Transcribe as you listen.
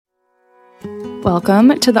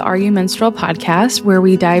Welcome to the Are You Menstrual podcast, where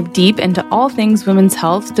we dive deep into all things women's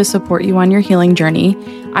health to support you on your healing journey.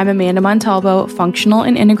 I'm Amanda Montalvo, functional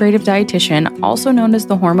and integrative dietitian, also known as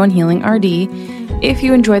the Hormone Healing RD. If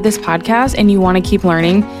you enjoyed this podcast and you want to keep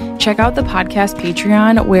learning, check out the podcast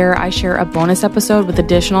Patreon, where I share a bonus episode with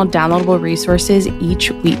additional downloadable resources each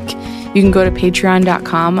week. You can go to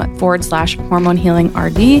patreon.com/Hormone Healing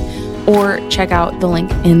RD or check out the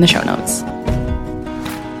link in the show notes.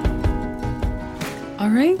 All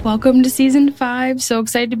right, welcome to season 5. So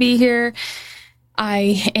excited to be here.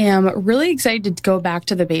 I am really excited to go back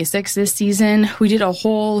to the basics this season. We did a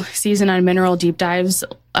whole season on mineral deep dives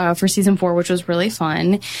for season 4, which was really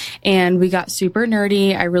fun. And we got super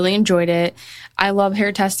nerdy. I really enjoyed it. I love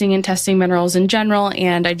hair testing and testing minerals in general.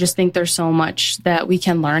 And I just think there's so much that we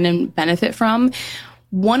can learn and benefit from.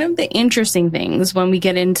 One of the interesting things when we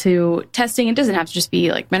get into testing, it doesn't have to just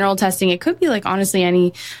be like mineral testing. It could be like honestly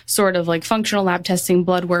any sort of like functional lab testing,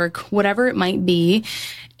 blood work, whatever it might be,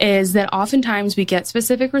 is that oftentimes we get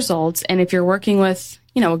specific results. And if you're working with,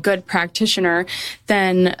 a good practitioner,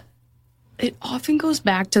 then it often goes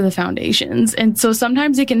back to the foundations. And so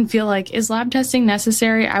sometimes it can feel like, is lab testing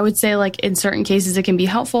necessary? I would say like in certain cases it can be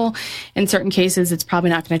helpful. In certain cases, it's probably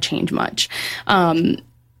not going to change much.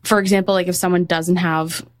 For example, like if someone doesn't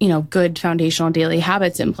have, good foundational daily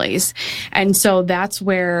habits in place. And so that's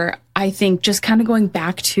where I think just kind of going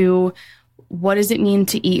back to what does it mean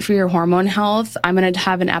to eat for your hormone health? I'm going to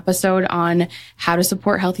have an episode on how to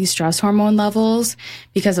support healthy stress hormone levels,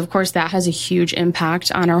 because of course that has a huge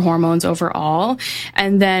impact on our hormones overall.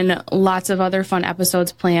 And then lots of other fun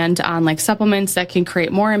episodes planned on like supplements that can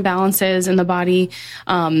create more imbalances in the body.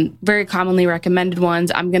 Very commonly recommended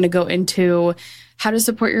ones. I'm going to go into how to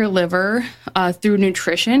support your liver through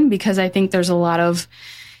nutrition, because I think there's a lot of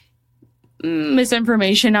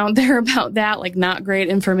misinformation out there about that, like not great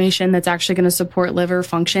information that's actually going to support liver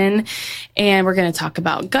function. And we're going to talk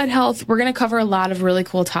about gut health. We're going to cover a lot of really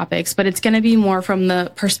cool topics, but it's going to be more from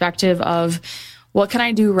the perspective of what can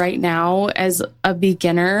I do right now as a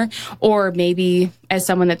beginner, or maybe as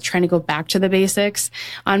someone that's trying to go back to the basics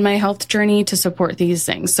on my health journey to support these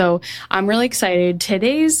things. So I'm really excited.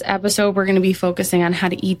 Today's episode, we're going to be focusing on how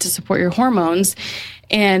to eat to support your hormones.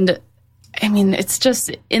 And I mean, it's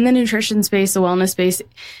just in the nutrition space, the wellness space,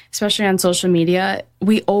 especially on social media,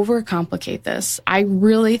 we overcomplicate this. I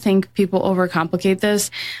really think people overcomplicate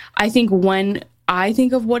this. I think when I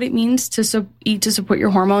think of what it means to eat to support your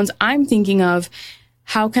hormones, I'm thinking of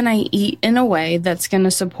how can I eat in a way that's going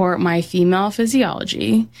to support my female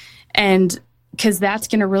physiology, and because that's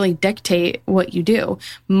going to really dictate what you do.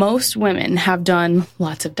 Most women have done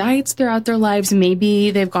lots of diets throughout their lives.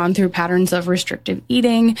 Maybe they've gone through patterns of restrictive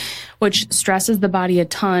eating, which stresses the body a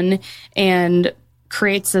ton and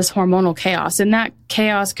creates this hormonal chaos. And that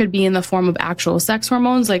chaos could be in the form of actual sex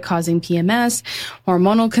hormones, like causing PMS,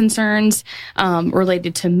 hormonal concerns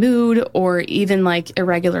related to mood, or even like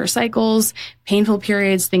irregular cycles, painful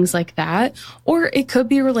periods, things like that. Or it could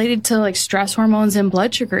be related to like stress hormones and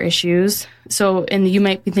blood sugar issues. So, and you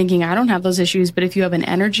might be thinking, I don't have those issues, but if you have an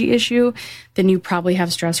energy issue, then you probably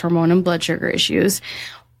have stress hormone and blood sugar issues.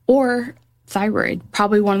 Or thyroid,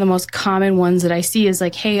 probably one of the most common ones that I see is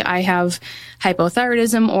like, hey, I have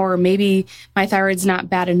hypothyroidism, or maybe my thyroid's not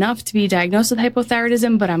bad enough to be diagnosed with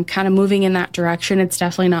hypothyroidism, but I'm kind of moving in that direction. It's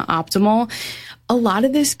definitely not optimal. A lot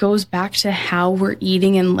of this goes back to how we're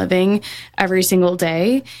eating and living every single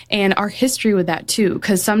day, and our history with that too,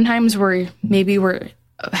 because sometimes we're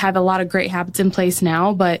have a lot of great habits in place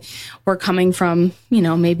now, but we're coming from,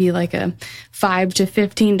 maybe like a 5 to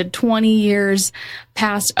 15 to 20 years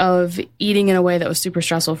past of eating in a way that was super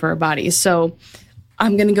stressful for our bodies. So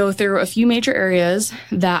I'm going to go through a few major areas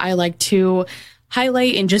that I like to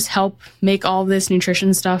highlight and just help make all this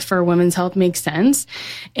nutrition stuff for women's health make sense.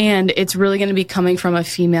 And it's really going to be coming from a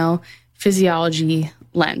female physiology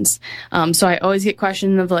lens. So I always get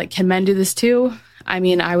questions of like, can men do this too? I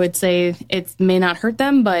mean, I would say it may not hurt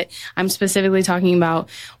them, but I'm specifically talking about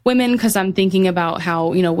women because I'm thinking about how,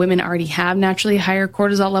 women already have naturally higher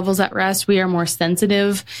cortisol levels at rest. We are more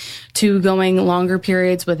sensitive to going longer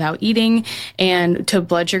periods without eating and to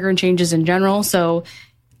blood sugar changes in general. So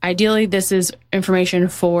ideally, this is information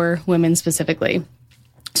for women specifically.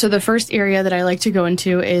 So the first area that I like to go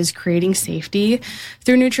into is creating safety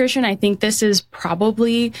through nutrition. I think this is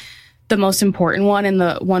probably the most important one, and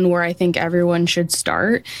the one where I think everyone should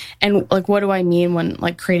start. And like, what do I mean when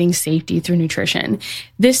like creating safety through nutrition?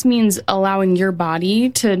 This means allowing your body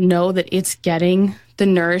to know that it's getting the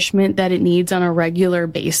nourishment that it needs on a regular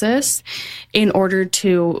basis in order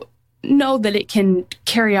to know that it can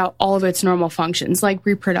carry out all of its normal functions, like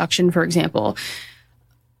reproduction, for example.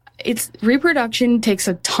 it's reproduction takes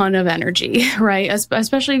a ton of energy, right?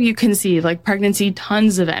 Especially if you conceive, like pregnancy,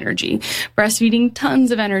 tons of energy, breastfeeding,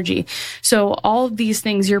 tons of energy. So all of these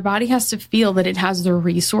things, your body has to feel that it has the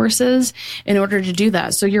resources in order to do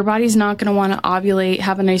that. So your body's not going to want to ovulate,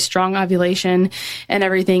 have a nice strong ovulation and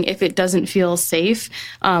everything if it doesn't feel safe.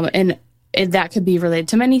 That could be related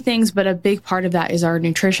to many things, but a big part of that is our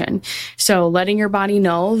nutrition. So letting your body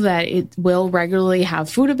know that it will regularly have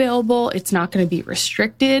food available, it's not going to be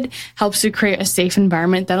restricted, helps to create a safe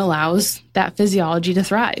environment that allows that physiology to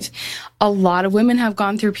thrive. A lot of women have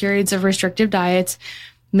gone through periods of restrictive diets,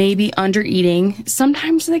 maybe under eating.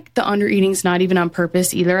 Sometimes like the under eating is not even on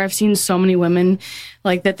purpose either. I've seen so many women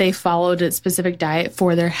like that they followed a specific diet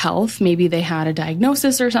for their health. Maybe they had a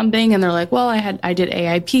diagnosis or something and they're like, well, I did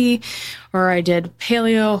AIP or I did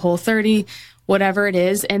paleo, Whole30, whatever it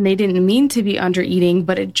is. And they didn't mean to be under eating,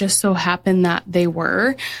 but it just so happened that they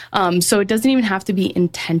were. So it doesn't even have to be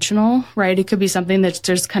intentional, right? It could be something that's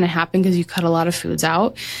just kind of happened because you cut a lot of foods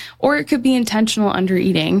out, or it could be intentional under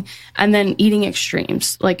eating and then eating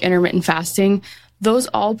extremes like intermittent fasting. Those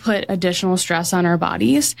all put additional stress on our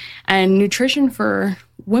bodies, and nutrition for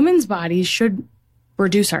women's bodies should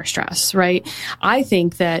reduce our stress, right? I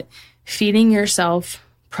think that feeding yourself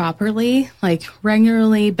properly, like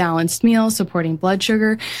regularly balanced meals, supporting blood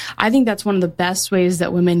sugar, I think that's one of the best ways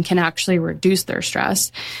that women can actually reduce their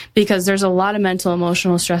stress, because there's a lot of mental,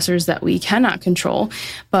 emotional stressors that we cannot control,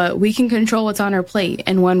 but we can control what's on our plate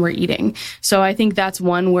and when we're eating. So I think that's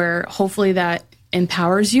one where hopefully that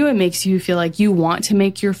empowers you. It makes you feel like you want to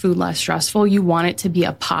make your food less stressful. You want it to be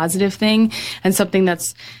a positive thing and something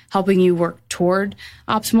that's helping you work toward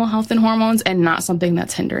optimal health and hormones and not something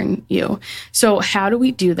that's hindering you. So how do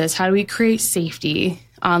we do this? How do we create safety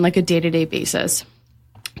on like a day-to-day basis?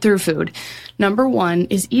 Through food. Number one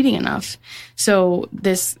is eating enough. So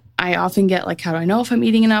I often get like, how do I know if I'm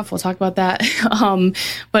eating enough? We'll talk about that.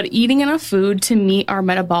 But eating enough food to meet our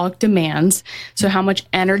metabolic demands. So how much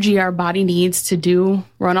energy our body needs to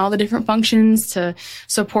run all the different functions, to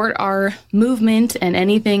support our movement and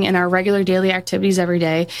anything in our regular daily activities every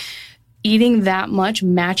day. Eating that much,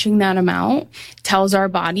 matching that amount, tells our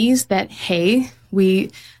bodies that, hey,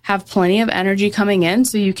 we have plenty of energy coming in,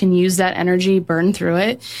 so you can use that energy, burn through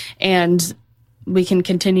it, and we can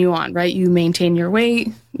continue on, right? You maintain your weight,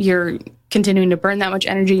 you're continuing to burn that much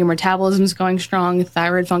energy, your metabolism is going strong,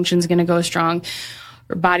 thyroid function is going to go strong,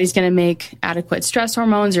 your body's going to make adequate stress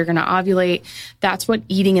hormones, you're going to ovulate. That's what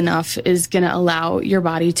eating enough is going to allow your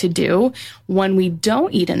body to do. When we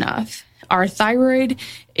don't eat enough, our thyroid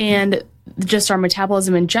and just our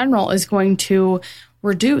metabolism in general is going to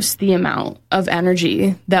reduce the amount of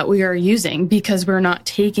energy that we are using because we're not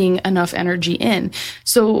taking enough energy in.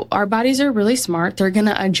 So our bodies are really smart. They're going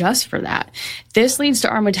to adjust for that. This leads to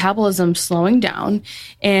our metabolism slowing down,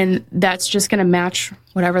 and that's just going to match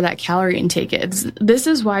whatever that calorie intake is. This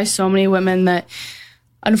is why so many women that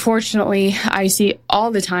unfortunately I see all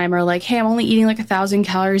the time are like, hey, I'm only eating like 1,000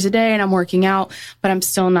 calories a day and I'm working out, but I'm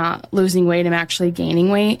still not losing weight. I'm actually gaining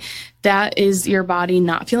weight. That is your body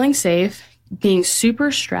not feeling safe, being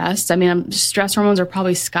super stressed. I mean, stress hormones are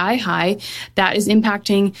probably sky high. That is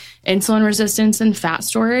impacting insulin resistance and fat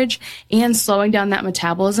storage and slowing down that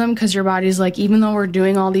metabolism, because your body's like, even though we're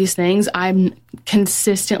doing all these things, I'm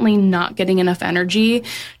consistently not getting enough energy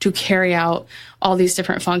to carry out all these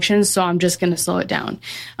different functions, so I'm just going to slow it down.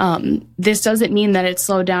 This doesn't mean that it's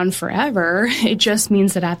slowed down forever. It just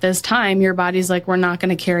means that at this time, your body's like, we're not going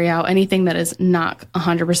to carry out anything that is not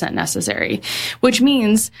 100% necessary, which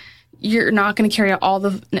means you're not going to carry out all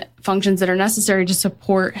the functions that are necessary to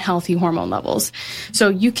support healthy hormone levels. So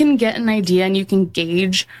you can get an idea and you can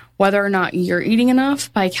gauge whether or not you're eating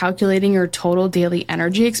enough by calculating your total daily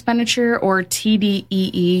energy expenditure, or TDEE.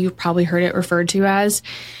 You've probably heard it referred to as,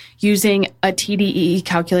 using a TDEE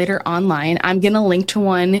calculator online. I'm going to link to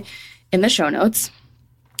one in the show notes.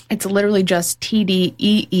 It's literally just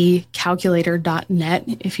tdeecalculator.net.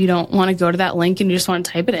 If you don't want to go to that link and you just want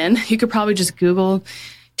to type it in, you could probably just Google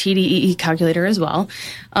TDEE calculator as well.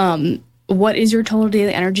 What is your total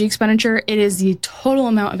daily energy expenditure? It is the total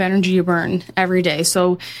amount of energy you burn every day.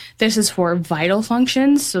 So this is for vital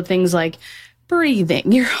functions. So things like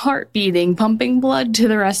breathing, your heart beating, pumping blood to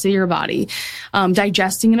the rest of your body,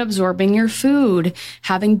 digesting and absorbing your food,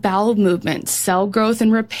 having bowel movements, cell growth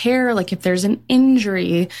and repair, like if there's an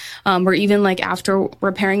injury, or even like after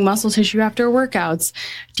repairing muscle tissue after workouts,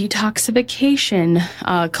 detoxification,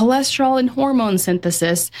 cholesterol and hormone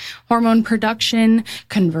synthesis, hormone production,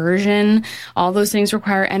 conversion, all those things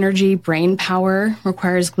require energy. Brain power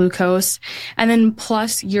requires glucose. And then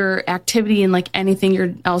plus your activity and like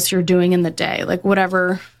anything else you're doing in the day, like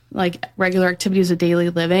whatever like regular activities of daily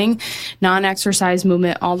living, non-exercise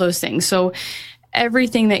movement, all those things. So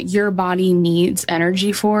everything that your body needs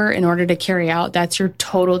energy for in order to carry out, that's your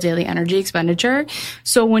total daily energy expenditure.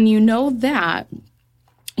 So when you know that,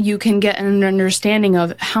 you can get an understanding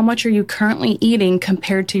of how much are you currently eating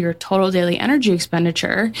compared to your total daily energy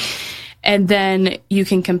expenditure. And then you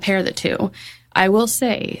can compare the two. I will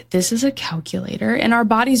say this is a calculator, and our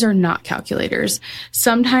bodies are not calculators.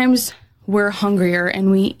 Sometimes we're hungrier and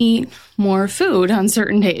we eat more food on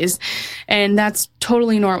certain days, and that's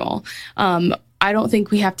totally normal. I don't think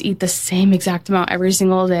we have to eat the same exact amount every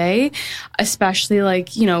single day, especially like,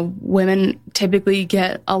 women typically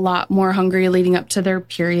get a lot more hungry leading up to their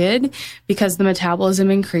period because the metabolism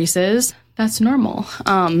increases. That's normal.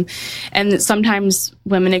 And sometimes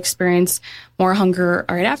women experience more hunger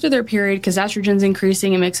right after their period because estrogen's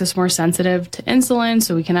increasing. It makes us more sensitive to insulin,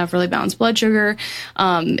 so we can have really balanced blood sugar.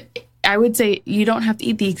 I would say you don't have to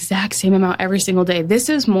eat the exact same amount every single day. This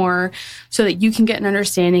is more so that you can get an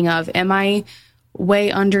understanding of, am I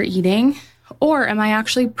way under eating, or am I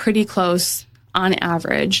actually pretty close on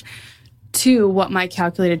average to what my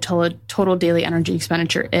calculated total daily energy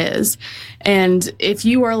expenditure is? And if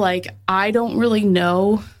you are like, I don't really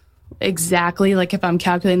know exactly, like if I'm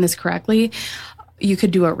calculating this correctly, you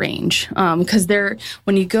could do a range. Because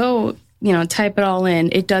when you go, type it all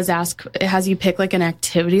in, it has you pick like an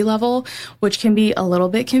activity level, which can be a little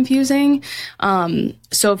bit confusing.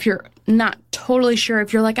 So if you're not totally sure,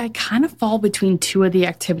 if you're like, I kind of fall between two of the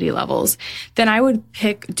activity levels, then I would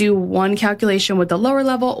do one calculation with the lower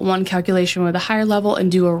level, one calculation with a higher level,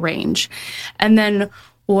 and do a range. And then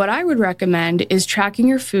what I would recommend is tracking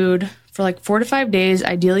your food for like 4 to 5 days,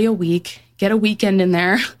 ideally a week. Get a weekend in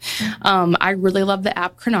there. I really love the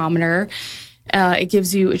app Chronometer.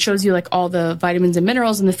 It shows you like all the vitamins and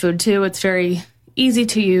minerals in the food too. It's very easy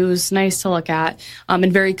to use, nice to look at,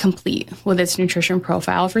 and very complete with its nutrition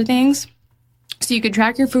profile for things. So you could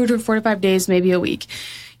track your food for 4 to 5 days, maybe a week.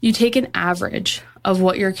 You take an average of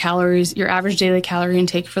what your average daily calorie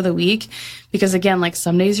intake for the week, because again, like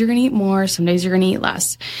some days you're going to eat more, some days you're going to eat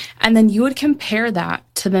less. And then you would compare that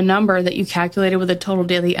to the number that you calculated with a total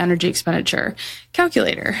daily energy expenditure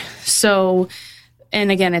calculator. So,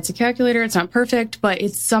 and again, it's a calculator, it's not perfect, but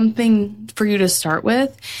it's something for you to start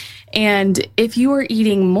with. And if you are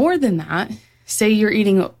eating more than that, say you're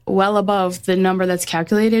eating well above the number that's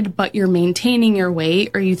calculated, but you're maintaining your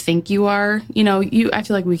weight, or you think you are, I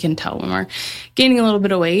feel like we can tell when we're gaining a little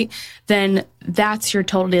bit of weight, then that's your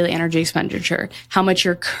total daily energy expenditure, how much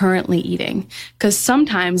you're currently eating. Because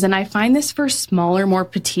sometimes, and I find this for smaller, more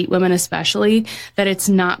petite women especially, that it's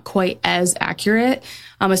not quite as accurate,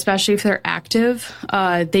 especially if they're active.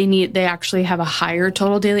 They actually have a higher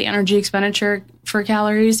total daily energy expenditure for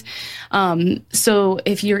calories. So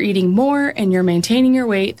if you're eating more and you're maintaining your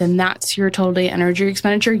weight, then that's your total daily energy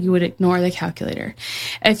expenditure. You would ignore the calculator.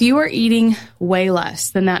 If you are eating way less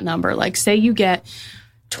than that number, like say you get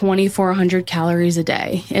 2,400 calories a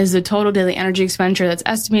day is the total daily energy expenditure that's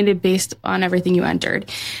estimated based on everything you entered,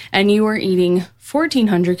 and you are eating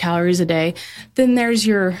 1,400 calories a day, then there's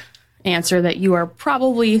your answer that you are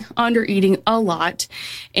probably under eating a lot.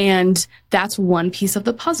 And that's one piece of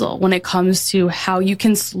the puzzle when it comes to how you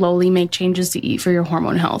can slowly make changes to eat for your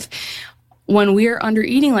hormone health. When we are under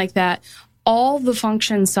eating like that, all the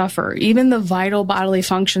functions suffer. Even the vital bodily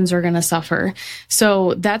functions are going to suffer.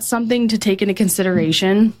 So that's something to take into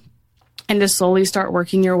consideration and to slowly start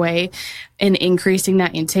working your way and increasing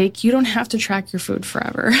that intake. You don't have to track your food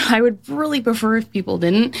forever. I would really prefer if people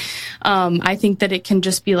didn't. I think that it can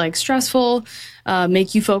just be like stressful,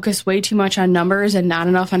 make you focus way too much on numbers and not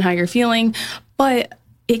enough on how you're feeling. But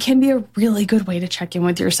it can be a really good way to check in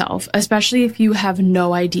with yourself, especially if you have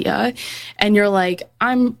no idea and you're like,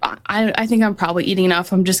 I think I'm probably eating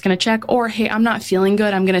enough. I'm just going to check. Or, hey, I'm not feeling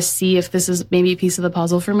good. I'm going to see if this is maybe a piece of the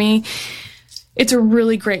puzzle for me. It's a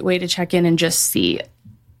really great way to check in and just see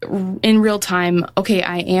in real time, okay,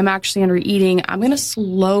 I am actually under eating. I'm going to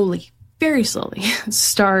slowly, very slowly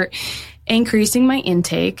start increasing my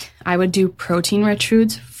intake. I would do protein-rich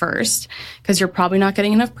foods first because you're probably not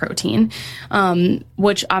getting enough protein,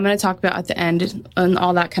 which I'm going to talk about at the end and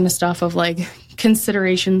all that kind of stuff of like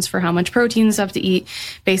considerations for how much protein and stuff to eat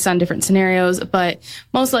based on different scenarios. But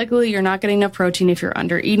most likely you're not getting enough protein if you're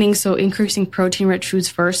under eating. So increasing protein-rich foods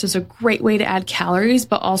first is a great way to add calories,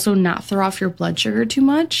 but also not throw off your blood sugar too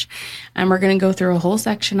much. And we're going to go through a whole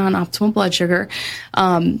section on optimal blood sugar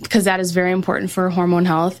because that is very important for hormone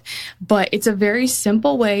health. But it's a very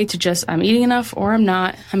simple way to just, I'm eating enough or I'm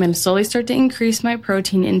not. I'm going to slowly start to increase my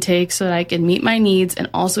protein intake so that I can meet my needs and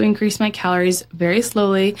also increase my calories very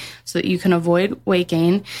slowly so that you can avoid avoid weight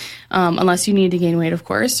gain, unless you need to gain weight, of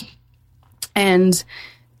course. And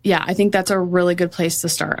yeah, I think that's a really good place to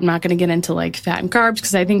start. I'm not going to get into like fat and carbs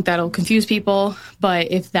because I think that'll confuse people.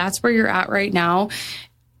 But if that's where you're at right now,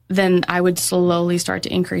 then I would slowly start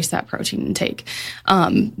to increase that protein intake.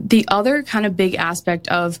 The other kind of big aspect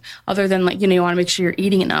of, other than like, you want to make sure you're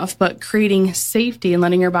eating enough, but creating safety and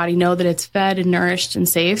letting your body know that it's fed and nourished and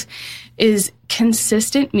safe, is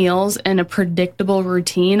consistent meals and a predictable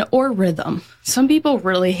routine or rhythm. Some people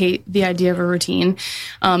really hate the idea of a routine.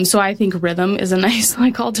 So I think rhythm is a nice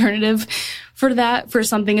like alternative for that. For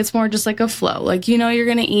something, it's more just like a flow. Like, you're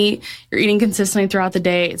going to eat, you're eating consistently throughout the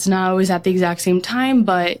day. It's not always at the exact same time,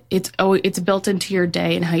 but it's built into your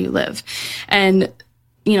day and how you live. And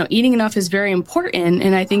eating enough is very important,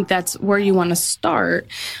 and I think that's where you want to start.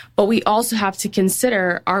 But we also have to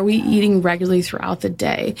consider, are we eating regularly throughout the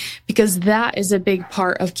day? Because that is a big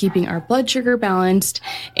part of keeping our blood sugar balanced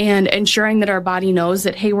and ensuring that our body knows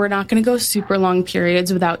that, hey, we're not going to go super long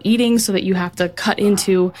periods without eating, so that you have to cut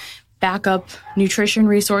into backup nutrition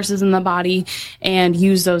resources in the body and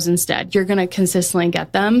use those instead. You're going to consistently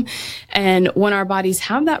get them. And when our bodies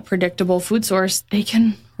have that predictable food source, they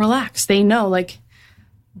can relax. They know, like,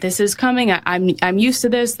 this is coming. I'm used to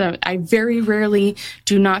this. I very rarely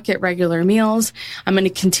do not get regular meals. I'm going to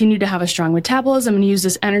continue to have a strong metabolism and use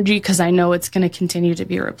this energy because I know it's going to continue to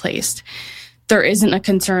be replaced. There isn't a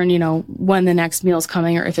concern, when the next meal is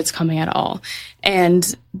coming or if it's coming at all.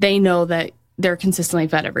 And they know that they're consistently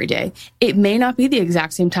fed every day. It may not be the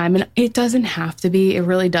exact same time, and it doesn't have to be. It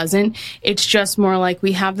really doesn't. It's just more like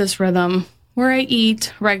we have this rhythm where I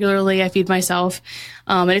eat regularly, I feed myself.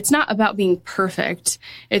 And it's not about being perfect.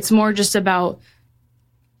 It's more just about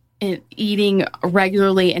eating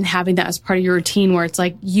regularly and having that as part of your routine, where it's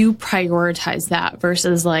like you prioritize that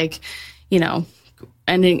versus like,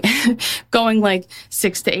 ending going like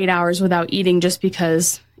 6 to 8 hours without eating just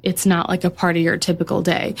because it's not like a part of your typical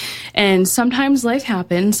day. And sometimes life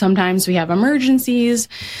happens. Sometimes we have emergencies.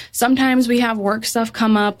 Sometimes we have work stuff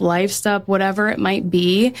come up, life stuff, whatever it might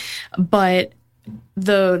be. But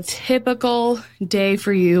the typical day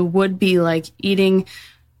for you would be like eating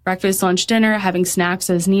breakfast, lunch, dinner, having snacks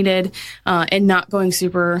as needed, and not going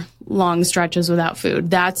super long stretches without food.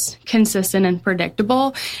 That's consistent and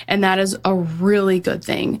predictable. And that is a really good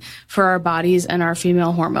thing for our bodies and our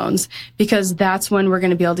female hormones, because that's when we're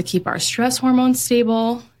going to be able to keep our stress hormones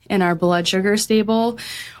stable and our blood sugar stable.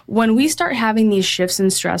 When we start having these shifts in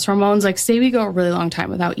stress hormones, like say we go a really long time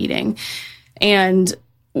without eating and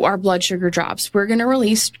our blood sugar drops, we're going to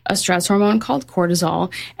release a stress hormone called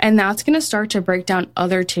cortisol, and that's going to start to break down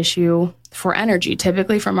other tissue for energy,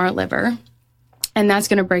 typically from our liver. And that's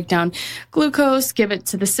going to break down glucose, give it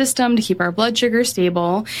to the system to keep our blood sugar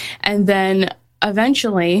stable. And then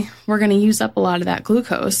eventually we're going to use up a lot of that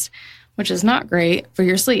glucose, which is not great for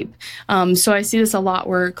your sleep. So I see this a lot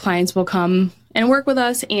where clients will come and work with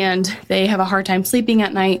us and they have a hard time sleeping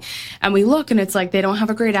at night, and we look and it's like they don't have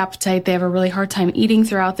a great appetite. They have a really hard time eating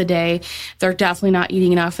throughout the day. They're definitely not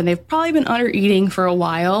eating enough, and they've probably been under eating for a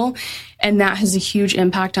while. And that has a huge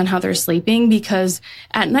impact on how they're sleeping, because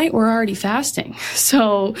at night we're already fasting.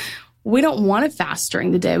 So we don't want to fast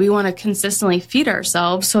during the day. We want to consistently feed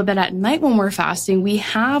ourselves so that at night when we're fasting, we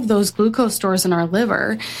have those glucose stores in our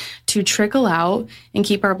liver to trickle out and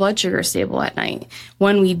keep our blood sugar stable at night.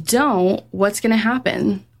 When we don't, what's going to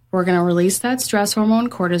happen? We're going to release that stress hormone,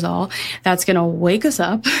 cortisol. That's going to wake us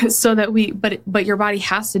up so that but your body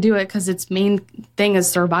has to do it because its main thing is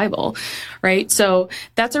survival, right? So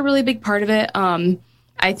that's a really big part of it.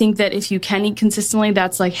 I think that if you can eat consistently,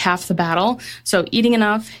 that's like half the battle. So eating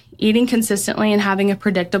enough, eating consistently, and having a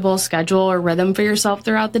predictable schedule or rhythm for yourself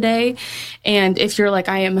throughout the day. And if you're like,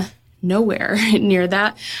 I am nowhere near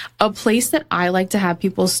that, a place that I like to have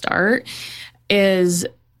people start is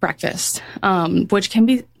breakfast, which can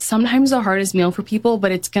be sometimes the hardest meal for people,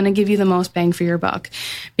 but it's going to give you the most bang for your buck.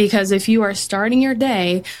 Because if you are starting your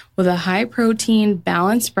day with a high protein,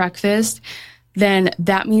 balanced breakfast, then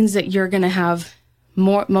that means that you're going to have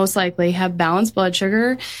most likely have balanced blood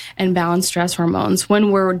sugar and balanced stress hormones. When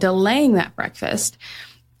we're delaying that breakfast,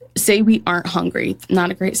 say we aren't hungry, not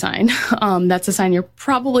a great sign. That's a sign you're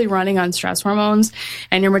probably running on stress hormones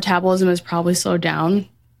and your metabolism is probably slowed down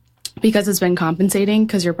because it's been compensating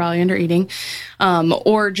because you're probably under eating.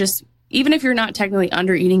 Or just even if you're not technically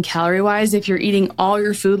under eating calorie wise, if you're eating all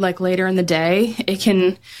your food like later in the day, it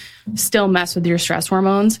can still mess with your stress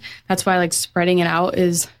hormones. That's why like spreading it out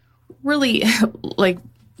is really like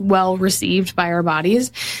well received by our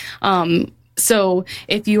bodies. So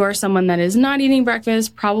if you are someone that is not eating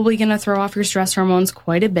breakfast, probably going to throw off your stress hormones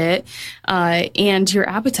quite a bit, and your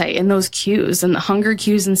appetite and those cues and the hunger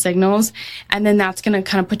cues and signals. And then that's going to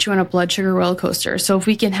kind of put you on a blood sugar roller coaster. So if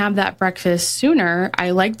we can have that breakfast sooner,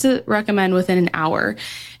 I like to recommend within an hour.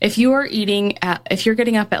 If you're getting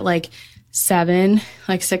up at like 7,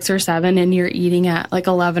 like 6 or 7, and you're eating at like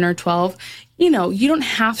 11 or 12, you don't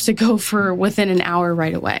have to go for within an hour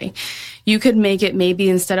right away. You could make it maybe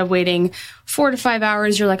instead of waiting 4 to 5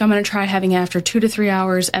 hours, you're like, I'm going to try having it after 2 to 3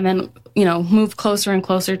 hours, and then, move closer and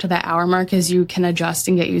closer to that hour mark as you can adjust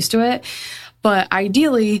and get used to it. But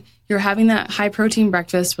ideally, you're having that high protein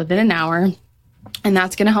breakfast within an hour, and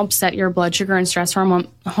that's going to help set your blood sugar and stress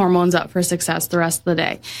hormones up for success the rest of the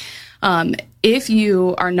day. If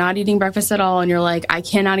you are not eating breakfast at all and you're like, I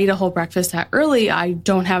cannot eat a whole breakfast that early, I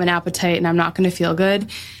don't have an appetite and I'm not going to feel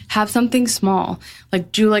good, have something small.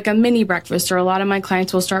 Like do like a mini breakfast, or a lot of my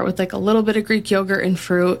clients will start with like a little bit of Greek yogurt and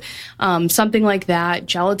fruit, something like that.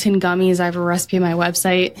 Gelatin gummies, I have a recipe on my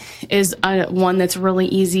website, is one that's really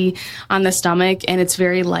easy on the stomach and it's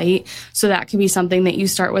very light. So that could be something that you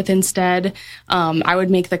start with instead. I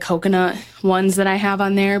would make the coconut ones that I have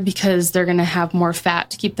on there because they're going to have more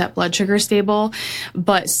fat to keep that blood sugar stable.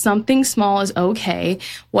 But something small is okay.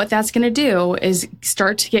 What that's going to do is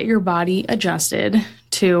start to get your body adjusted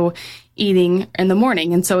to eating in the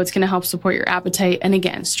morning. And so it's going to help support your appetite. And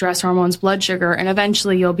again, stress hormones, blood sugar, and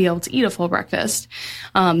eventually you'll be able to eat a full breakfast.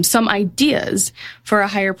 Some ideas for a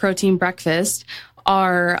higher protein breakfast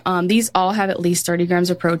are, these all have at least 30 grams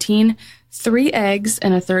of protein. 3 eggs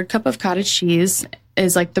and a 1/3 cup of cottage cheese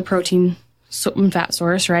is like the protein fat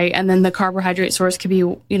source, right? And then the carbohydrate source could be,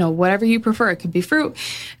 whatever you prefer. It could be fruit,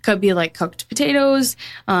 could be like cooked potatoes,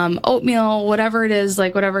 oatmeal, whatever it is,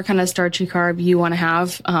 like whatever kind of starchy carb you want to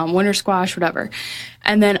have, winter squash, whatever.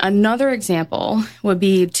 And then another example would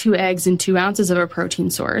be 2 eggs and 2 ounces of a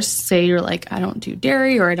protein source. Say you're like, I don't do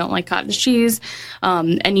dairy or I don't like cottage cheese,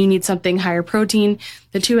 and you need something higher protein.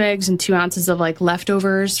 The 2 eggs and 2 ounces of like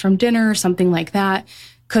leftovers from dinner or something like that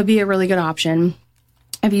could be a really good option.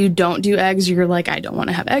 If you don't do eggs, you're like, I don't want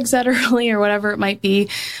to have eggs that early or whatever it might be,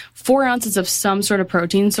 4 ounces of some sort of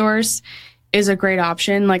protein source is a great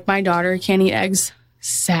option. Like my daughter can't eat eggs,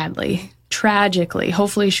 sadly, tragically.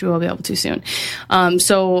 Hopefully she will be able to soon.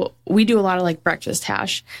 So we do a lot of like breakfast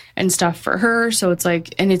hash and stuff for her. So it's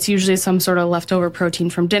like, and it's usually some sort of leftover protein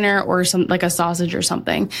from dinner or some like a sausage or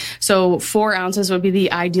something. So 4 ounces would be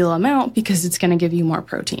the ideal amount because it's going to give you more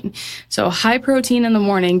protein. So high protein in the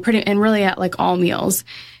morning, and really at like all meals,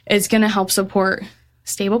 is going to help support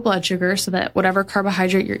stable blood sugar so that whatever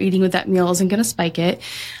carbohydrate you're eating with that meal isn't going to spike it.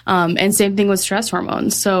 And same thing with stress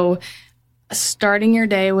hormones. So starting your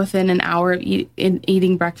day within an hour of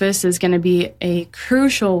eating breakfast is going to be a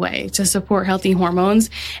crucial way to support healthy hormones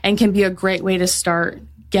and can be a great way to start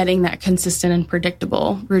getting that consistent and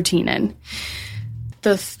predictable routine in.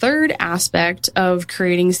 The third aspect of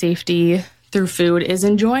creating safety through food is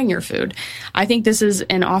enjoying your food. I think this is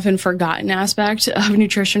an often forgotten aspect of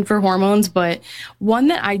nutrition for hormones, but one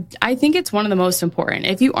that I think it's one of the most important.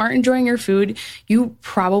 If you aren't enjoying your food, you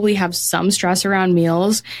probably have some stress around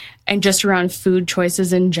meals and just around food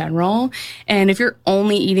choices in general. And if you're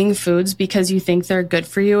only eating foods because you think they're good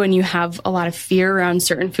for you and you have a lot of fear around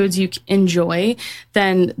certain foods you enjoy,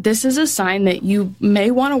 then this is a sign that you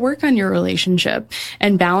may want to work on your relationship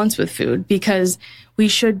and balance with food, because we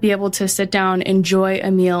should be able to sit down, enjoy a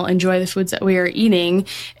meal, enjoy the foods that we are eating.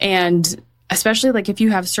 And especially like if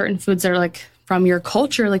you have certain foods that are like from your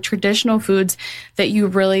culture, like traditional foods that you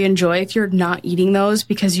really enjoy, if you're not eating those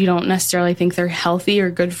because you don't necessarily think they're healthy or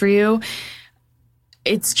good for you,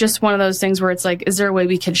 it's just one of those things where it's like, is there a way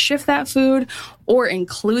we could shift that food or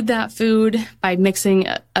include that food by mixing,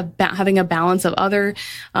 having a balance of other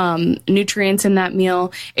nutrients in that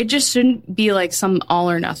meal? It just shouldn't be like some all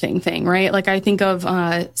or nothing thing, right? Like I think of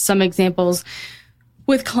some examples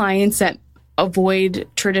with clients that avoid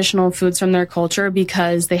traditional foods from their culture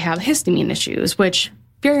because they have histamine issues, which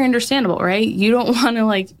very understandable, right? You don't want to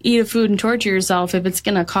like eat a food and torture yourself if it's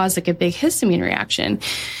going to cause like a big histamine reaction.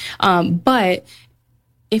 But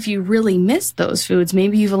if you really miss those foods,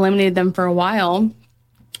 maybe you've eliminated them for a while.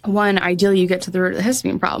 One, ideally you get to the root of the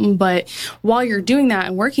histamine problem, but while you're doing that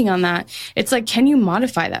and working on that, it's like, can you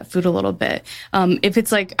modify that food a little bit? If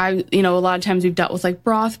it's like, a lot of times we've dealt with like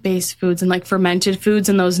broth-based foods and like fermented foods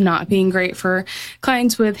and those not being great for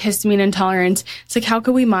clients with histamine intolerance. It's like, how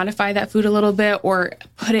could we modify that food a little bit or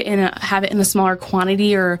put it have it in a smaller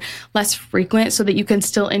quantity or less frequent so that you can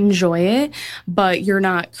still enjoy it, but you're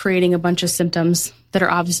not creating a bunch of symptoms that are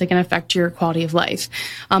obviously going to affect your quality of life.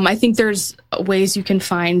 I think there's ways you can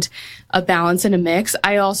find a balance and a mix.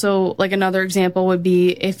 I also, like, another example would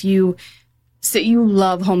be if you say you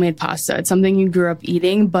love homemade pasta, it's something you grew up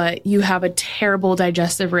eating, but you have a terrible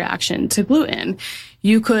digestive reaction to gluten.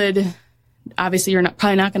 You could, obviously you're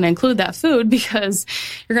probably not going to include that food because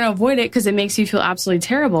you're going to avoid it because it makes you feel absolutely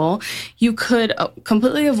terrible. You could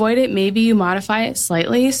completely avoid it. Maybe you modify it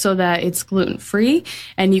slightly so that it's gluten-free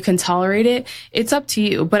and you can tolerate it. It's up to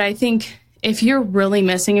you. But I think if you're really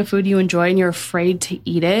missing a food you enjoy and you're afraid to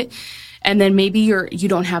eat it, and then maybe you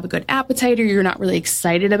don't have a good appetite or you're not really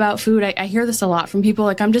excited about food. I hear this a lot from people,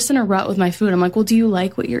 like, I'm just in a rut with my food. I'm like, well, do you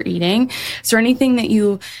like what you're eating? Is there anything that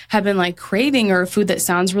you have been like craving or a food that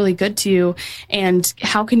sounds really good to you? And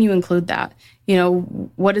how can you include that? You know,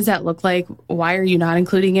 what does that look like? Why are you not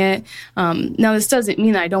including it? Now, this doesn't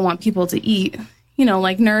mean that I don't want people to eat, you know,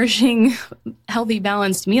 like nourishing, healthy,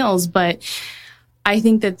 balanced meals, but I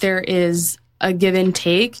think that there is a give and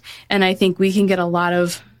take. And I think we can get a lot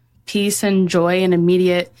of peace and joy and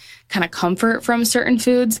immediate kind of comfort from certain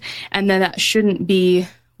foods. And then that shouldn't be,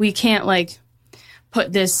 we can't like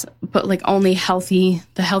put like only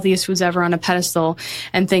the healthiest foods ever on a pedestal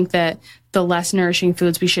and think that the less nourishing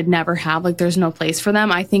foods we should never have, like there's no place for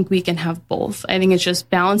them. I think we can have both. I think it's just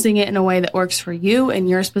balancing it in a way that works for you and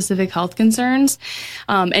your specific health concerns,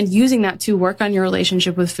 and using that to work on your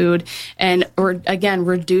relationship with food or again,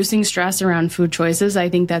 reducing stress around food choices. I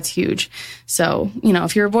think that's huge. So, you know,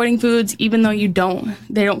 if you're avoiding foods, even though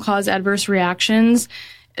they don't cause adverse reactions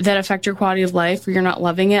that affect your quality of life or you're not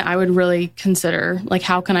loving it, I would really consider, like,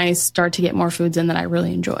 how can I start to get more foods in that I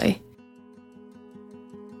really enjoy?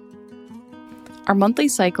 Our monthly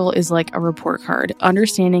cycle is like a report card.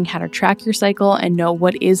 Understanding how to track your cycle and know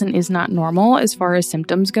what is and is not normal as far as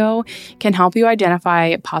symptoms go can help you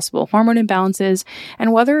identify possible hormone imbalances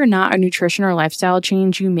and whether or not a nutrition or lifestyle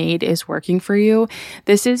change you made is working for you.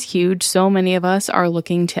 This is huge. So many of us are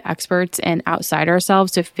looking to experts and outside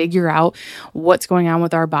ourselves to figure out what's going on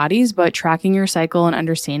with our bodies, but tracking your cycle and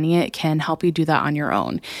understanding it can help you do that on your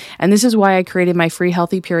own. And this is why I created my free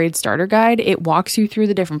Healthy Period Starter Guide. It walks you through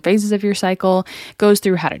the different phases of your cycle, goes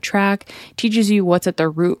through how to track, teaches you what's at the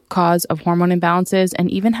root cause of hormone imbalances, and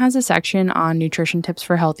even has a section on nutrition tips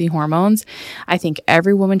for healthy hormones. I think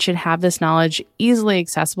every woman should have this knowledge easily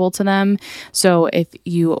accessible to them. So if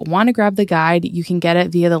you want to grab the guide, you can get it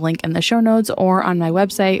via the link in the show notes or on my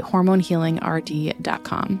website,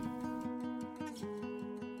 hormonehealingrd.com.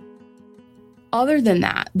 Other than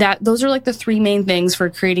that, those are like the three main things for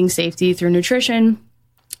creating safety through nutrition.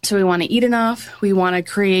 So we want to eat enough, we want to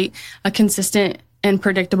create a consistent and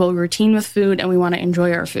predictable routine with food, and we want to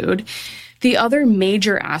enjoy our food. The other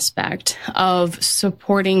major aspect of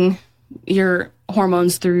supporting your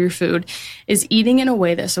hormones through your food is eating in a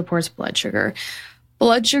way that supports blood sugar.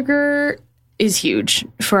 Blood sugar is huge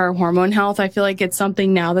for our hormone health. I feel like it's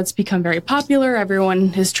something now that's become very popular.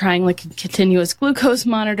 Everyone is trying like a continuous glucose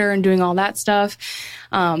monitor and doing all that stuff.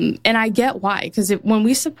 And I get why, because when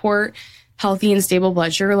we support healthy and stable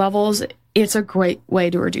blood sugar levels, it's a great way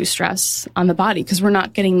to reduce stress on the body because we're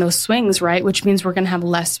not getting those swings, right? Which means we're going to have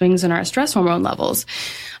less swings in our stress hormone levels.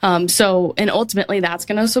 And ultimately that's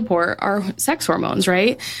going to support our sex hormones,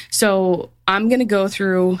 right? So I'm going to go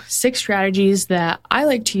through 6 strategies that I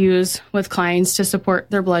like to use with clients to support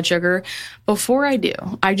their blood sugar. Before I do,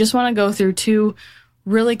 I just want to go through 2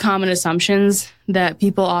 really common assumptions that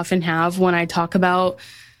people often have when I talk about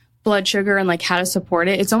blood sugar and like how to support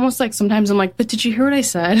it. It's almost like sometimes I'm like, but did you hear what I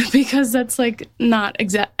said? Because that's like not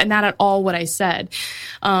at all what I said.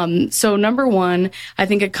 So number 1, I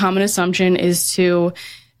think a common assumption is to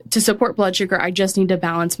support blood sugar, I just need to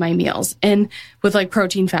balance my meals and with like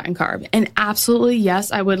protein, fat, and carb. And absolutely,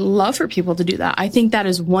 yes, I would love for people to do that. I think that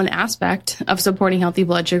is one aspect of supporting healthy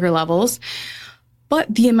blood sugar levels.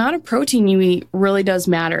 But the amount of protein you eat really does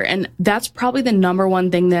matter. And that's probably the number one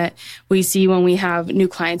thing that we see when we have new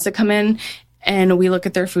clients that come in and we look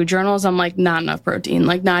at their food journals. I'm like, not enough protein,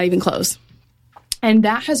 like not even close. And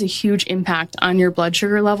that has a huge impact on your blood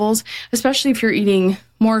sugar levels, especially if you're eating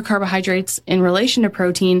more carbohydrates in relation to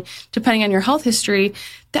protein, depending on your health history,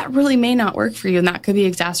 that really may not work for you. And that could be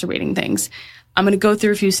exacerbating things. I'm going to go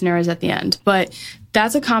through a few scenarios at the end, but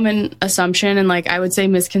that's a common assumption and like I would say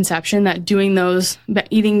misconception that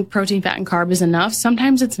eating protein, fat, and carb is enough.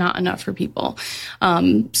 Sometimes it's not enough for people.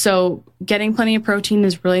 So getting plenty of protein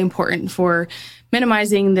is really important for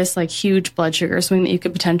minimizing this like huge blood sugar swing that you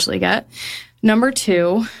could potentially get. Number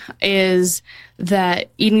 2 is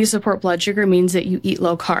that eating to support blood sugar means that you eat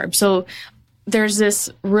low carb. So there's this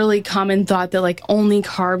really common thought that like only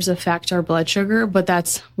carbs affect our blood sugar, but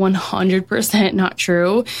that's 100% not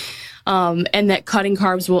true. and that cutting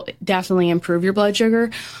carbs will definitely improve your blood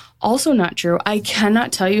sugar. Also not true. I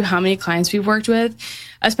cannot tell you how many clients we've worked with,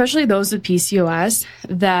 especially those with PCOS,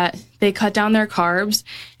 that they cut down their carbs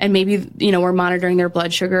and maybe, we're monitoring their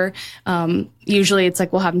blood sugar. Usually it's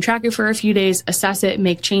like we'll have them track it for a few days, assess it,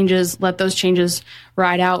 make changes, let those changes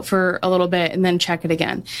ride out for a little bit, and then check it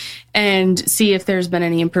again and see if there's been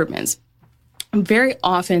any improvements. Very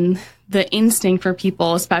often the instinct for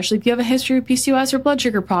people, especially if you have a history of PCOS or blood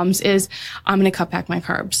sugar problems, is I'm going to cut back my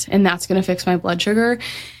carbs and that's going to fix my blood sugar.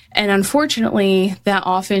 And unfortunately, that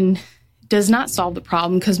often does not solve the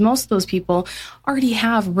problem because most of those people already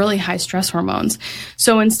have really high stress hormones.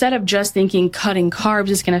 So instead of just thinking cutting carbs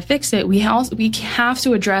is going to fix it, we have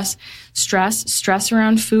to address stress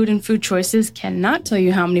around food and food choices. Cannot tell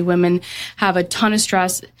you how many women have a ton of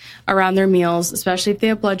stress around their meals, especially if they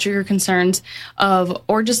have blood sugar concerns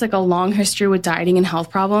or just like a long history with dieting and health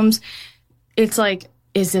problems. It's like,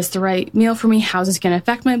 is this the right meal for me? How's this going to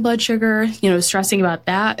affect my blood sugar? Stressing about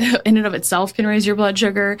that in and of itself can raise your blood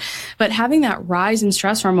sugar. But having that rise in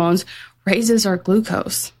stress hormones raises our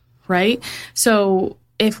glucose, right? So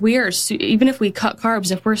even if we cut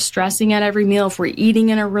carbs, if we're stressing at every meal, if we're eating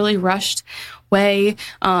in a really rushed way,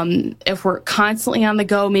 if we're constantly on the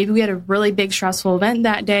go, maybe we had a really big stressful event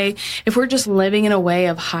that day, if we're just living in a way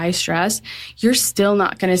of high stress, you're still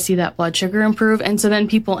not going to see that blood sugar improve. And so then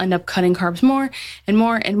people end up cutting carbs more and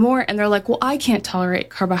more and more. And they're like, well, I can't tolerate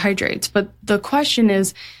carbohydrates. But the question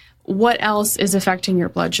is, what else is affecting your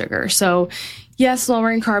blood sugar? So yes,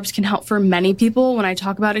 lowering carbs can help for many people. When I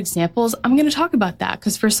talk about examples, I'm going to talk about that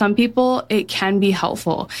because for some people it can be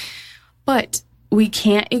helpful. But we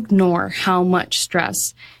can't ignore how much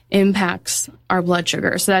stress impacts our blood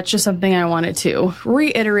sugar. So that's just something I wanted to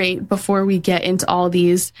reiterate before we get into all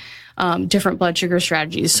these different blood sugar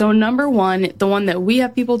strategies. So number one, the one that we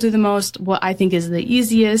have people do the most, what I think is the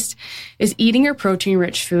easiest, is eating your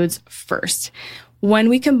protein-rich foods first. When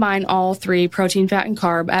we combine all three, protein, fat, and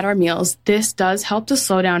carb, at our meals, this does help to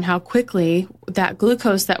slow down how quickly that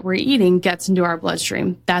glucose that we're eating gets into our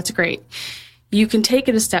bloodstream. That's great. You can take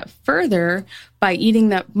it a step further by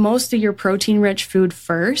eating most of your protein-rich food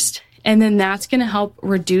first, and then that's going to help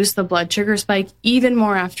reduce the blood sugar spike even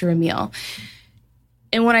more after a meal.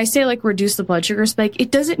 And when I say reduce the blood sugar spike,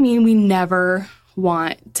 it doesn't mean we never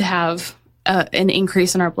want to have an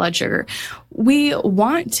increase in our blood sugar. We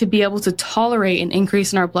want to be able to tolerate an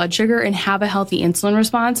increase in our blood sugar and have a healthy insulin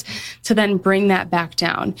response to then bring that back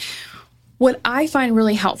down. What I find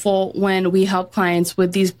really helpful when we help clients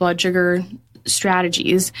with these blood sugar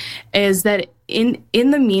strategies is that in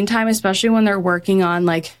the meantime, especially when they're working on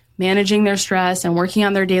managing their stress and working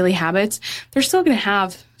on their daily habits, they're still going to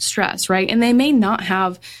have stress, right? And they may not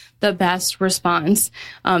have the best response,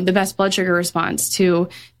 the best blood sugar response to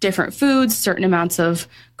different foods, certain amounts of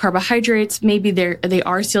carbohydrates. Maybe they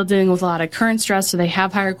are still dealing with a lot of current stress, so they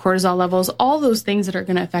have higher cortisol levels, all those things that are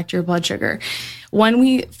going to affect your blood sugar. When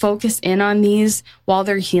we focus in on these while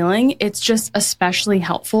they're healing, it's just especially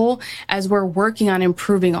helpful as we're working on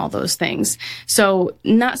improving all those things. So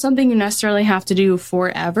not something you necessarily have to do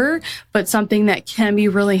forever, but something that can be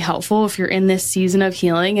really helpful if you're in this season of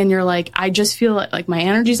healing and you're like, I just feel like my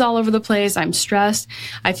energy's all over the place. I'm stressed.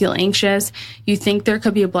 I feel anxious. You think there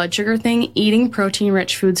could be a blood sugar thing. Eating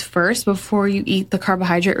protein-rich foods first before you eat the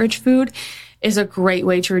carbohydrate-rich food is a great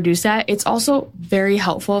way to reduce that. It's also very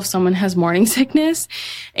helpful if someone has morning sickness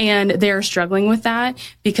and they're struggling with that,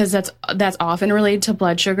 because that's often related to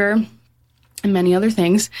blood sugar and many other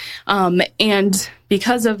things. And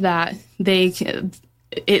because of that, they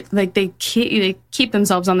keep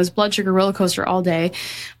themselves on this blood sugar roller coaster all day.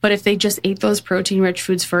 But if they just ate those protein-rich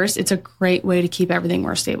foods first, it's a great way to keep everything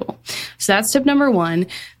more stable. So that's tip number one.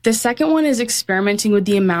 The second one is experimenting with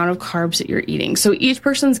the amount of carbs that you're eating. So each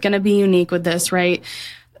person's going to be unique with this, right?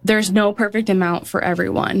 There's no perfect amount for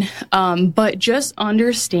everyone. But just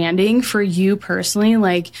understanding for you personally,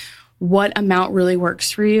 what amount really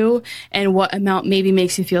works for you and what amount maybe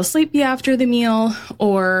makes you feel sleepy after the meal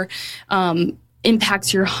or,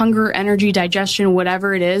 impacts your hunger, energy, digestion,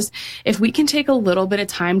 whatever it is. If we can take a little bit of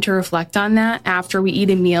time to reflect on that after we eat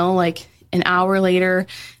a meal, an hour later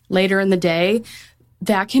in the day,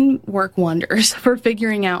 that can work wonders for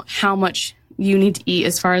figuring out how much you need to eat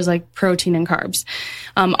as far as protein and carbs.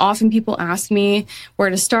 Often people ask me where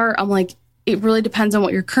to start. I'm like, it really depends on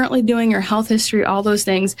what you're currently doing, your health history, all those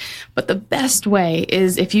things. But the best way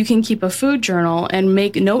is if you can keep a food journal and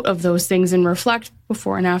make note of those things and reflect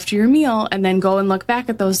before and after your meal and then go and look back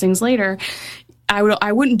at those things later.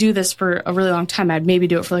 I wouldn't do this for a really long time. I'd maybe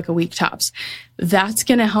do it for like a week tops. That's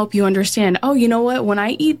going to help you understand, oh, you know what? When I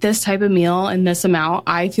eat this type of meal in this amount,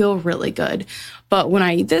 I feel really good. But when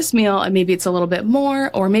I eat this meal, and maybe it's a little bit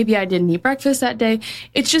more, or maybe I didn't eat breakfast that day,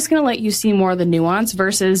 it's just going to let you see more of the nuance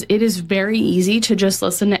versus it is very easy to just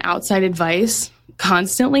listen to outside advice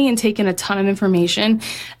constantly and take in a ton of information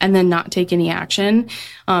and then not take any action.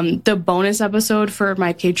 The bonus episode for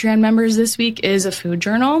my Patreon members this week is a food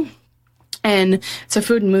journal. And it's a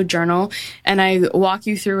food and mood journal. And I walk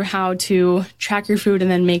you through how to track your food and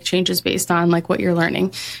then make changes based on like what you're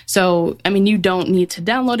learning. So, I mean, you don't need to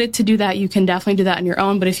download it to do that. You can definitely do that on your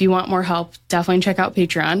own. But if you want more help, definitely check out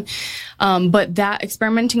Patreon. But that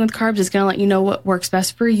experimenting with carbs is going to let you know what works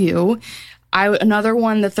best for you. Another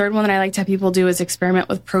one, the third one that I like to have people do is experiment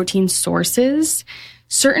with protein sources.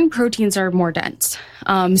 Certain proteins are more dense,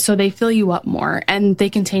 so they fill you up more, and they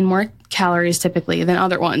contain more calories typically than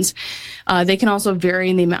other ones. They can also vary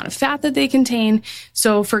in the amount of fat that they contain.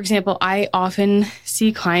 So, for example, I often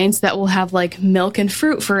see clients that will have like milk and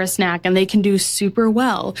fruit for a snack, and they can do super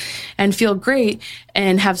well and feel great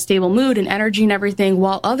and have stable mood and energy and everything,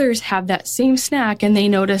 while others have that same snack and they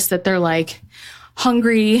notice that they're like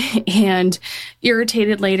hungry and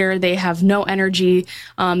irritated later. They have no energy.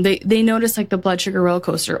 They notice like the blood sugar roller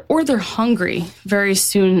coaster, or they're hungry very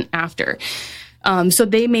soon after. So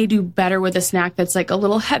they may do better with a snack that's like a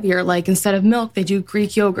little heavier. Like instead of milk, they do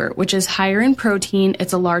Greek yogurt, which is higher in protein.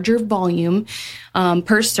 It's a larger volume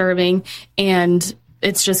per serving, and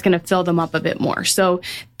it's just going to fill them up a bit more. So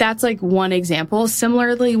that's like one example.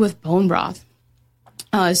 Similarly with bone broth.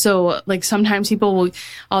 So like sometimes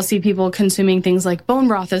I'll see people consuming things like bone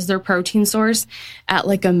broth as their protein source at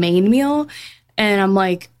like a main meal. And I'm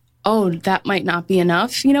like, oh, that might not be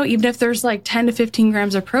enough. You know, even if there's like 10 to 15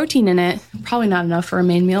 grams of protein in it, probably not enough for a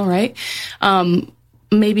main meal, right?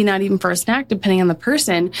 Maybe not even for a snack, depending on the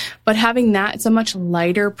person. But having that, it's a much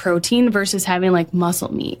lighter protein versus having like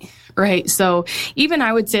muscle meat, right? So even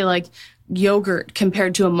I would say like yogurt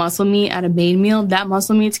compared to a muscle meat at a main meal, that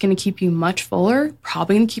muscle meat's going to keep you much fuller,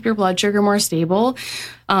 probably going to keep your blood sugar more stable.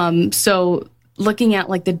 So looking at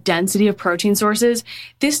like the density of protein sources,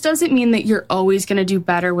 this doesn't mean that you're always going to do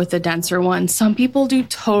better with the denser ones. Some people do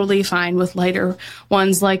totally fine with lighter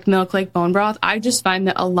ones like milk, like bone broth. I just find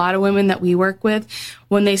that a lot of women that we work with,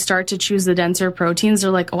 when they start to choose the denser proteins,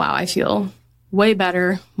 they're like, oh, wow, I feel way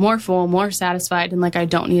better, more full, more satisfied, and like I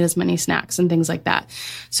don't need as many snacks and things like that.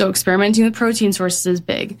 So experimenting with protein sources is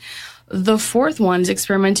big. The fourth one is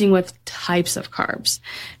experimenting with types of carbs.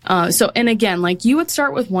 And again, like you would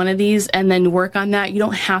start with one of these and then work on that. You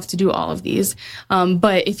don't have to do all of these.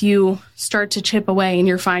 But if you start to chip away and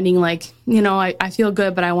you're finding like, you know, I feel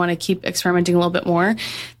good, but I want to keep experimenting a little bit more,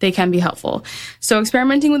 they can be helpful. So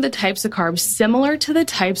experimenting with the types of carbs, similar to the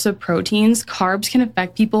types of proteins, carbs can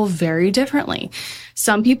affect people very differently.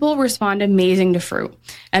 Some people respond amazing to fruit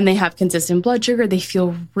and they have consistent blood sugar. They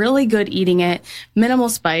feel really good eating it, minimal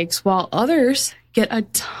spikes, while others get a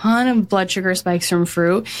ton of blood sugar spikes from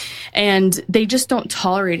fruit and they just don't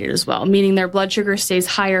tolerate it as well, meaning their blood sugar stays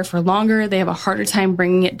higher for longer. They have a harder time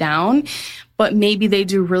bringing it down, but maybe they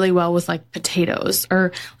do really well with like potatoes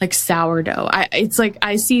or like sourdough. It's like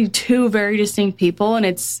I see two very distinct people, and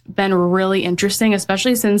it's been really interesting,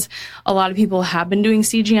 especially since a lot of people have been doing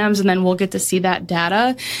CGMs, and then we'll get to see that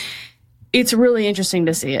data. It's really interesting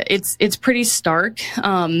to see it. It's pretty stark.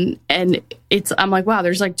 I'm like, wow,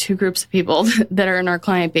 there's like two groups of people that are in our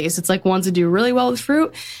client base. It's like ones that do really well with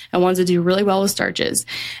fruit and ones that do really well with starches.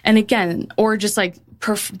 And again, or just like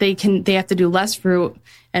they have to do less fruit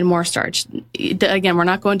and more starch. Again, we're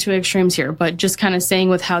not going to extremes here, but just kind of saying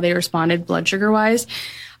with how they responded blood sugar wise,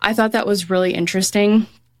 I thought that was really interesting.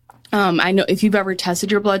 I know if you've ever tested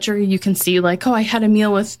your blood sugar, you can see like, oh, I had a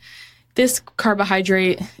meal with this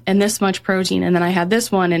carbohydrate and this much protein, and then I had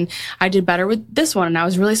this one and I did better with this one, and I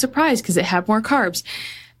was really surprised because it had more carbs.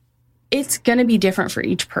 It's going to be different for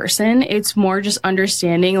each person. It's more just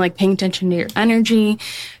understanding, like paying attention to your energy,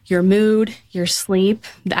 your mood, your sleep.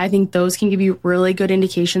 I think those can give you really good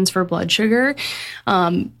indications for blood sugar.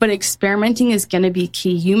 But experimenting is going to be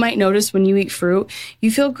key. You might notice when you eat fruit,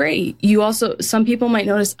 you feel great. Some people might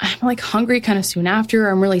notice, I'm like hungry kind of soon after,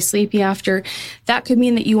 or I'm really sleepy after. That could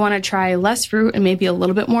mean that you want to try less fruit and maybe a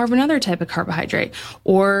little bit more of another type of carbohydrate,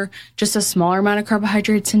 or just a smaller amount of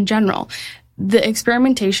carbohydrates in general. The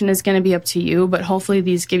experimentation is going to be up to you, but hopefully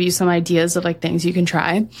these give you some ideas of like things you can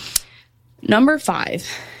try. Number 5,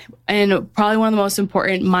 and probably one of the most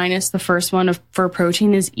important, minus the first one for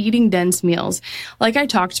protein, is eating dense meals. Like I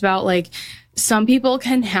talked about, like some people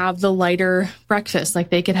can have the lighter breakfast,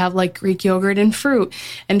 like they could have like Greek yogurt and fruit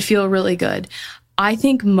and feel really good. I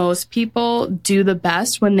think most people do the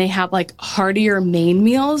best when they have like heartier main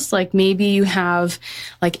meals. Like maybe you have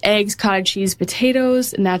like eggs, cottage cheese,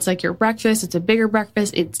 potatoes, and that's like your breakfast. It's a bigger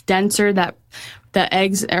breakfast. It's denser. That the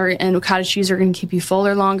eggs and cottage cheese are going to keep you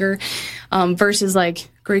fuller longer, versus like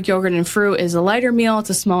Greek yogurt and fruit is a lighter meal. It's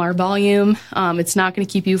a smaller volume. It's not going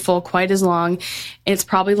to keep you full quite as long. It's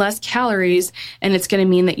probably less calories, and it's going to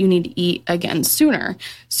mean that you need to eat again sooner.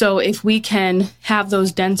 So if we can have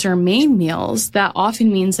those denser main meals, that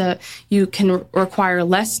often means that you can require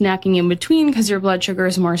less snacking in between because your blood sugar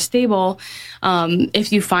is more stable.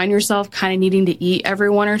 If you find yourself kind of needing to eat every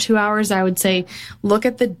 1 or 2 hours, I would say look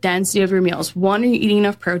at the density of your meals. 1, are you eating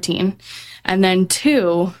enough protein? And then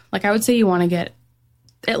 2, like I would say you want to get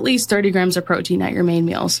at least 30 grams of protein at your main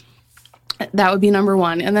meals. That would be number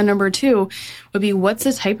 1. And then number 2 would be, what's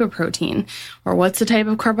the type of protein, or what's the type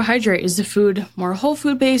of carbohydrate? Is the food more whole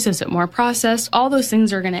food based? Is it more processed? All those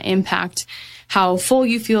things are going to impact how full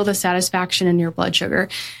you feel, the satisfaction in your blood sugar.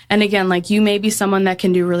 And again, like you may be someone that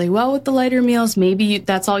can do really well with the lighter meals. Maybe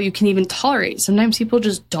that's all you can even tolerate. Sometimes people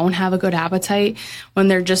just don't have a good appetite when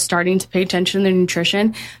they're just starting to pay attention to their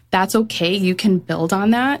nutrition. That's okay. You can build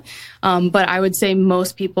on that. But I would say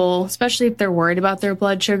most people, especially if they're worried about their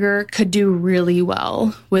blood sugar, could do really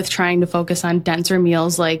well with trying to focus on denser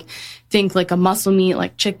meals, like think like a muscle meat,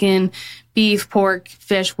 like chicken, beef, pork,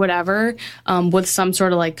 fish, whatever, with some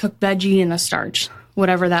sort of like cooked veggie and a starch,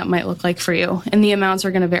 whatever that might look like for you. And the amounts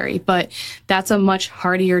are going to vary, but that's a much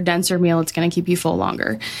heartier, denser meal. It's going to keep you full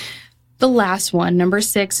longer. The last one, number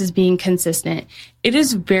 6, is being consistent. It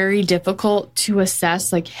is very difficult to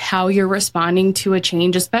assess like how you're responding to a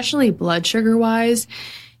change, especially blood sugar wise,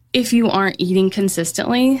 if you aren't eating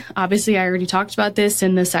consistently. Obviously, I already talked about this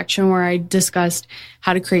in the section where I discussed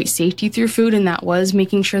how to create safety through food, and that was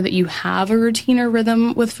making sure that you have a routine or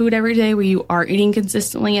rhythm with food every day where you are eating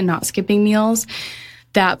consistently and not skipping meals.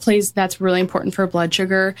 That's really important for blood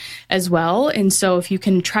sugar as well. And so if you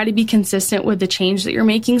can try to be consistent with the change that you're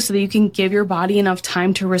making so that you can give your body enough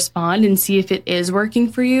time to respond and see if it is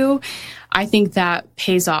working for you, I think that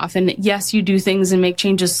pays off. And yes, you do things and make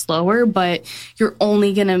changes slower, but you're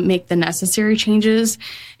only going to make the necessary changes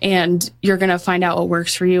and you're going to find out what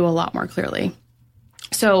works for you a lot more clearly.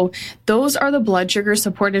 So those are the blood sugar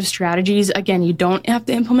supportive strategies. Again, you don't have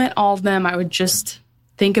to implement all of them. I would just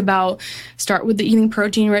start with the eating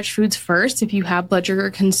protein-rich foods first if you have blood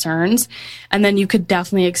sugar concerns, and then you could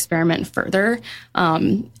definitely experiment further.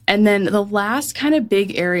 And then the last kind of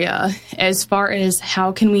big area as far as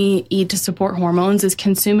how can we eat to support hormones is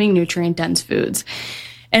consuming nutrient-dense foods.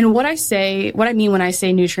 And what I mean when I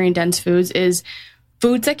say nutrient-dense foods is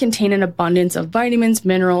foods that contain an abundance of vitamins,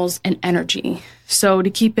 minerals, and energy. So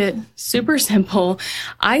to keep it super simple,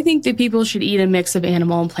 I think that people should eat a mix of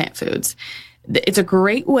animal and plant foods. It's a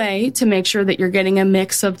great way to make sure that you're getting a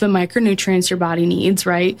mix of the micronutrients your body needs,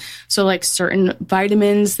 right? So like certain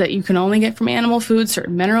vitamins that you can only get from animal foods,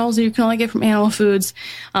 certain minerals that you can only get from animal foods,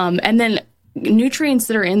 and then nutrients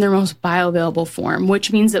that are in their most bioavailable form,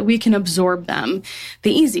 which means that we can absorb them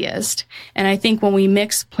the easiest. And I think when we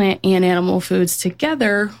mix plant and animal foods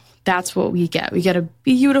together, that's what we get. We get a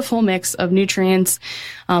beautiful mix of nutrients,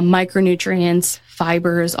 micronutrients,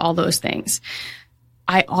 fibers, all those things.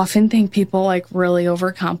 I often think people like really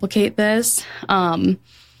overcomplicate this.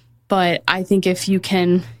 But I think if you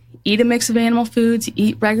can eat a mix of animal foods,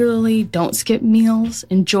 eat regularly, don't skip meals,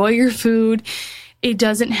 enjoy your food, it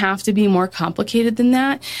doesn't have to be more complicated than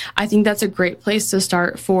that. I think that's a great place to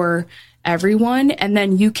start for everyone. And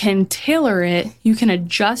then you can tailor it, you can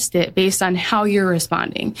adjust it based on how you're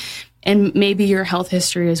responding. And maybe your health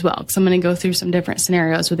history as well, because I'm going to go through some different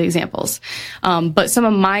scenarios with examples. But some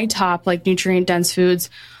of my top like nutrient dense foods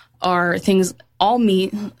are things, all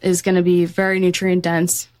meat is going to be very nutrient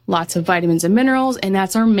dense, lots of vitamins and minerals, and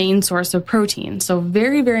that's our main source of protein. So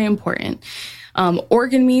very, very important.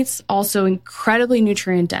 Organ meats, also incredibly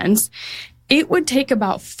nutrient dense. It would take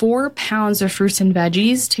about 4 pounds of fruits and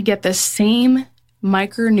veggies to get the same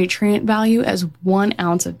micronutrient value as 1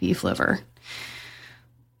 ounce of beef liver.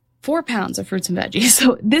 4 pounds of fruits and veggies.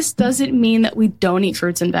 So this doesn't mean that we don't eat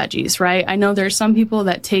fruits and veggies, right? I know there's some people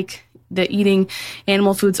that take the eating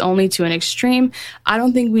animal foods only to an extreme. I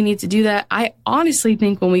don't think we need to do that. I honestly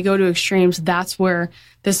think when we go to extremes, that's where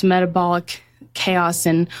this metabolic chaos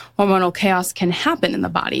and hormonal chaos can happen in the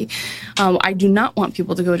body. I do not want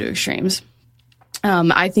people to go to extremes.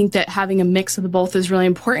 I think that having a mix of the both is really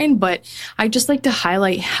important, but I just like to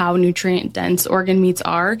highlight how nutrient dense organ meats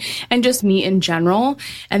are and just meat in general,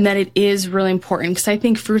 and that it is really important because I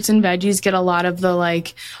think fruits and veggies get a lot of the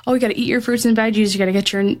like, oh, you got to eat your fruits and veggies, you got to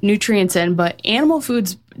get your nutrients in, but animal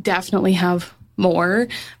foods definitely have more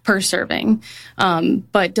per serving.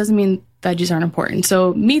 But doesn't mean veggies aren't important.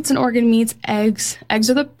 So meats and organ meats, eggs. Eggs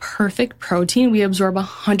are the perfect protein. We absorb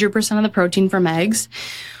 100% of the protein from eggs,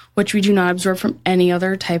 which we do not absorb from any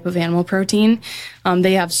other type of animal protein.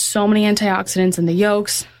 They have so many antioxidants in the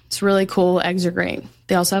yolks. It's really cool. Eggs are great.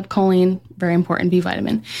 They also have choline, very important B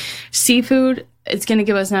vitamin. Seafood, it's going to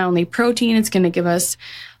give us not only protein, it's going to give us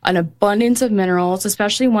an abundance of minerals,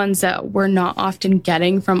 especially ones that we're not often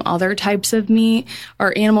getting from other types of meat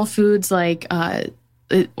or animal foods like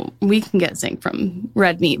we can get zinc from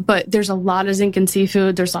red meat, but there's a lot of zinc in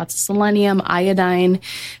seafood. There's lots of selenium, iodine,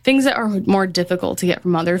 things that are more difficult to get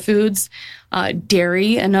from other foods.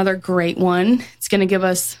 Dairy, another great one. It's going to give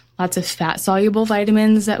us lots of fat-soluble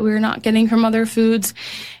vitamins that we're not getting from other foods,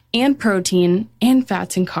 and protein, and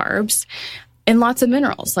fats and carbs, and lots of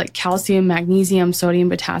minerals like calcium, magnesium, sodium,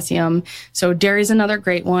 potassium. So dairy is another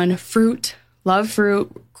great one. Fruit, love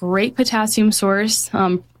fruit, great potassium source.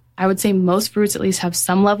 I would say most fruits at least have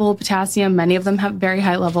some level of potassium. Many of them have very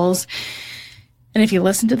high levels. And if you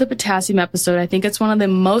listen to the potassium episode, I think it's one of the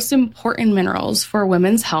most important minerals for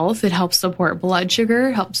women's health. It helps support blood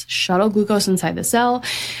sugar, helps shuttle glucose inside the cell.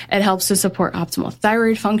 It helps to support optimal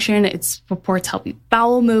thyroid function. It supports healthy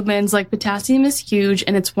bowel movements. Like, potassium is huge.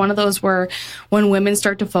 And it's one of those where when women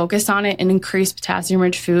start to focus on it and increase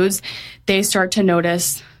potassium-rich foods, they start to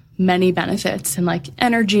notice many benefits in like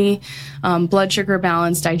energy, blood sugar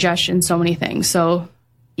balance, digestion, so many things. So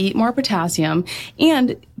eat more potassium.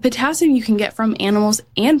 And potassium you can get from animals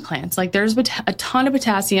and plants. Like, there's a ton of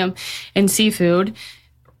potassium in seafood,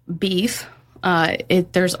 beef.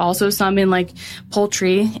 There's also some in like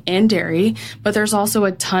poultry and dairy, but there's also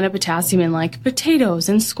a ton of potassium in like potatoes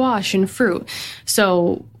and squash and fruit.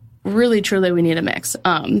 So really, truly, we need a mix.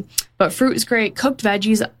 But fruit is great. Cooked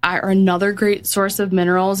veggies are another great source of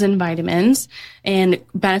minerals and vitamins and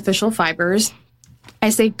beneficial fibers. I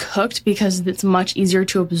say cooked because it's much easier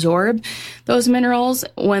to absorb those minerals.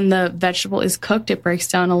 When the vegetable is cooked, it breaks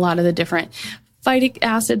down a lot of the different phytic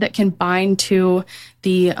acid that can bind to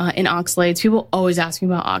the in oxalates. People always ask me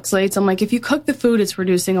about oxalates. I'm like, if you cook the food, it's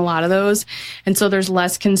reducing a lot of those. And so there's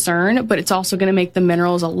less concern, but it's also going to make the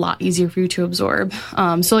minerals a lot easier for you to absorb.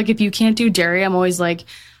 So like, if you can't do dairy, I'm always like,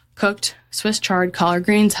 cooked Swiss chard collard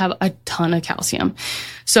greens have a ton of calcium.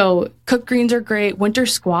 So cooked greens are great. Winter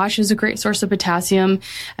squash is a great source of potassium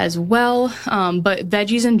as well. But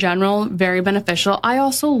veggies in general, very beneficial. I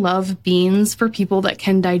also love beans for people that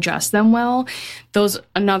can digest them well. Those,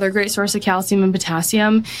 another great source of calcium and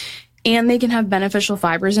potassium. And they can have beneficial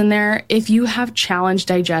fibers in there. If you have challenged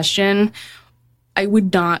digestion, I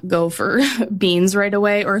would not go for beans right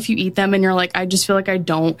away. Or if you eat them and you're like, I just feel like I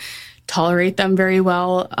don't tolerate them very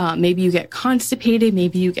well. Maybe you get constipated,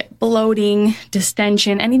 maybe you get bloating,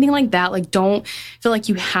 distension, anything like that. Like, don't feel like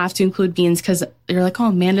you have to include beans because you're like, oh,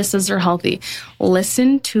 Amanda says they're healthy.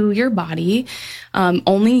 Listen to your body.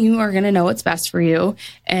 Only you are going to know what's best for you.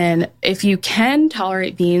 And if you can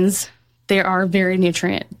tolerate beans, they are very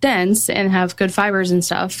nutrient dense and have good fibers and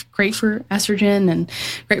stuff. Great for estrogen and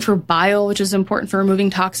great for bile, which is important for removing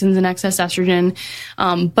toxins and excess estrogen.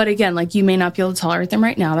 But again, like, you may not be able to tolerate them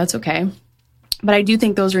right now. That's okay. But I do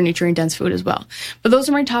think those are nutrient dense food as well. But those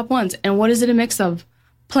are my top ones. And what is it a mix of?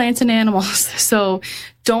 Plants and animals. So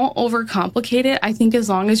don't overcomplicate it. I think as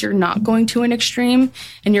long as you're not going to an extreme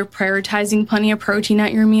and you're prioritizing plenty of protein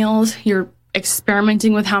at your meals, you're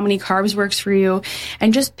experimenting with how many carbs works for you,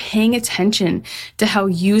 and just paying attention to how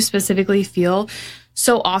you specifically feel.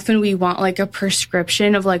 So often we want like a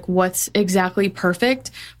prescription of like what's exactly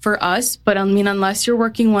perfect for us. But I mean, unless you're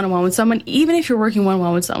working one-on-one with someone, even if you're working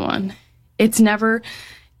one-on-one with someone, it's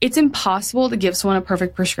impossible to give someone a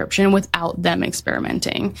perfect prescription without them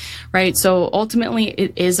experimenting, right? So ultimately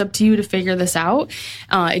it is up to you to figure this out.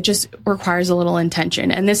 It just requires a little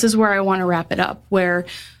intention. And this is where I want to wrap it up, where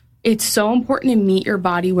it's so important to meet your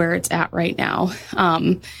body where it's at right now.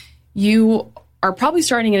 You are probably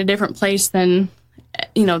starting at a different place than,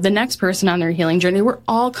 the next person on their healing journey. We're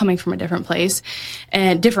all coming from a different place,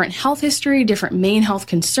 and different health history, different main health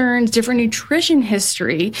concerns, different nutrition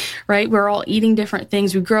history, right? We're all eating different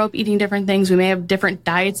things. We grow up eating different things. We may have different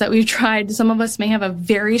diets that we've tried. Some of us may have a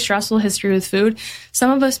very stressful history with food.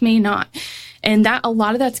 Some of us may not. And a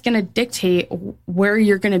lot of that's going to dictate where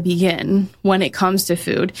you're going to begin when it comes to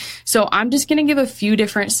food. So I'm just going to give a few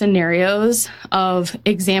different scenarios of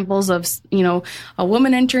examples of, a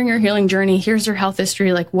woman entering her healing journey. Here's her health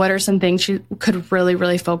history. Like, what are some things she could really,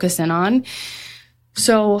 really focus in on?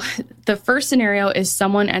 So the first scenario is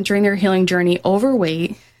someone entering their healing journey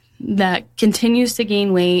overweight that continues to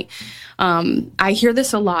gain weight. I hear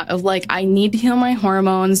this a lot of like, I need to heal my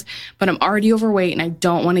hormones, but I'm already overweight and I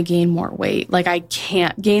don't want to gain more weight. Like I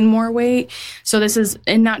can't gain more weight. So this is,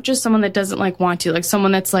 and not just someone that doesn't like want to, like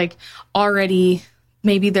someone that's like already,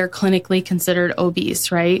 maybe they're clinically considered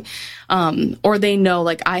obese, right? Or they know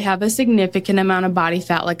like I have a significant amount of body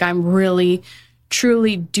fat, like I'm really,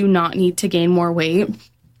 truly do not need to gain more weight.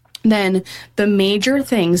 Then the major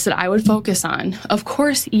things that I would focus on, of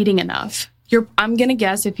course, eating enough. I'm going to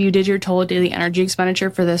guess if you did your total daily energy expenditure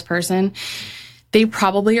for this person, they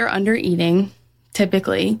probably are under eating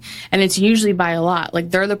typically. And it's usually by a lot.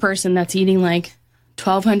 Like they're the person that's eating like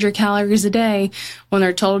 1,200 calories a day when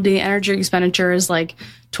their total daily energy expenditure is like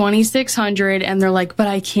 2,600. And they're like, but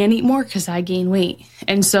I can't eat more because I gain weight.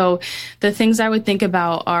 And so the things I would think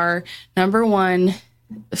about are, number one,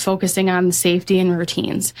 focusing on safety and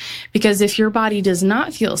routines. Because if your body does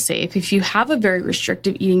not feel safe, if you have a very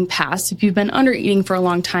restrictive eating past, if you've been under eating for a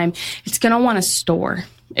long time, it's going to want to store.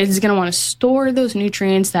 It's going to want to store those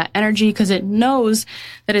nutrients, that energy, because it knows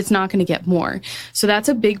that it's not going to get more. So that's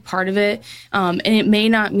a big part of it. And it may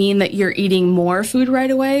not mean that you're eating more food right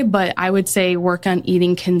away, but I would say work on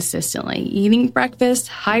eating consistently. Eating breakfast,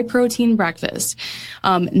 high protein breakfast.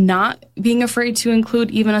 Not being afraid to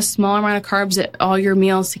include even a small amount of carbs at all your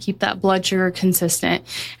meals to keep that blood sugar consistent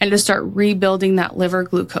and to start rebuilding that liver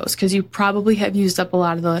glucose, because you probably have used up a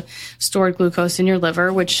lot of the stored glucose in your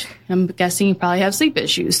liver, which I'm guessing you probably have sleep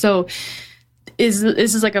issues. So this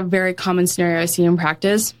is like a very common scenario I see in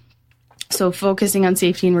practice. So focusing on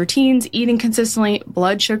safety and routines, eating consistently,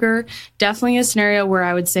 blood sugar, definitely a scenario where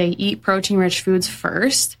I would say eat protein-rich foods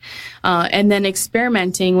first, and then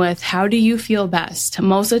experimenting with how do you feel best.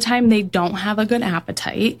 Most of the time they don't have a good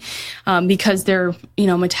appetite because their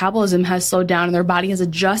metabolism has slowed down and their body has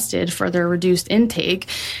adjusted for their reduced intake.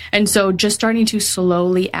 And so just starting to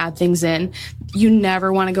slowly add things in. You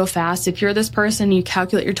never want to go fast. If you're this person, you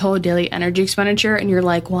calculate your total daily energy expenditure and you're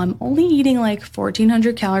like, well, I'm only eating like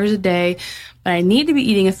 1,400 calories a day, but I need to be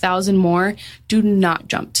eating 1,000 more. Do not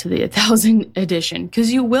jump to the 1,000 addition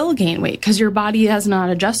because you will gain weight because your body has not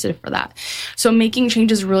adjusted for that. So making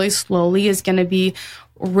changes really slowly is going to be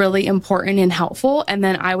really important and helpful. And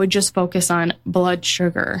then I would just focus on blood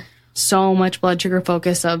sugar. So much blood sugar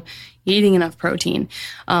focus of eating enough protein.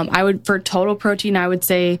 For total protein, I would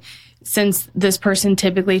say, since this person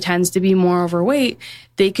typically tends to be more overweight,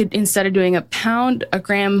 they could, instead of doing a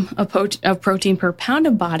gram of protein per pound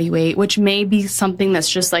of body weight, which may be something that's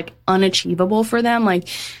just like unachievable for them. Like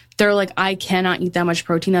they're like, I cannot eat that much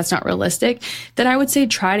protein. That's not realistic. Then I would say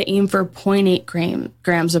try to aim for 0.8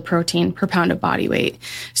 grams of protein per pound of body weight.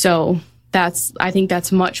 So I think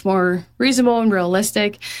that's much more reasonable and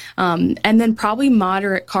realistic. And then probably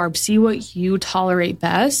moderate carbs. See what you tolerate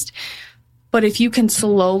best. But if you can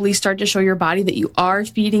slowly start to show your body that you are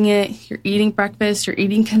feeding it, you're eating breakfast, you're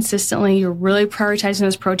eating consistently, you're really prioritizing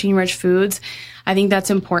those protein-rich foods, I think that's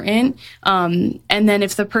important. And then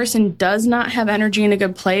if the person does not have energy in a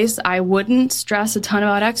good place, I wouldn't stress a ton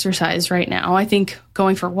about exercise right now. I think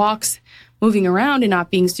going for walks, moving around and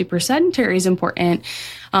not being super sedentary is important.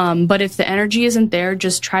 But if the energy isn't there,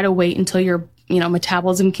 just try to wait until your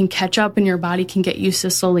metabolism can catch up and your body can get used to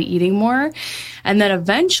slowly eating more. And then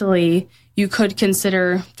eventually you could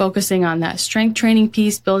consider focusing on that strength training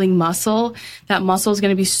piece, building muscle. That muscle is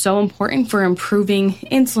going to be so important for improving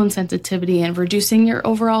insulin sensitivity and reducing your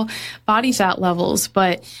overall body fat levels.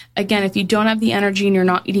 But again, if you don't have the energy and you're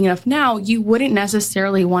not eating enough now, you wouldn't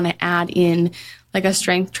necessarily want to add in like a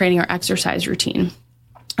strength training or exercise routine.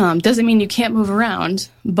 Doesn't mean you can't move around,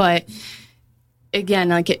 but again,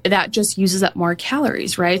 that just uses up more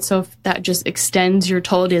calories, right? So if that just extends your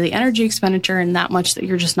total daily energy expenditure and that much that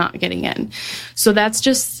you're just not getting in. So that's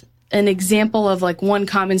just an example of like one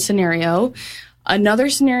common scenario. Another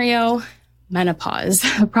scenario, menopause.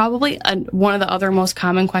 Probably one of the other most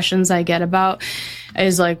common questions I get about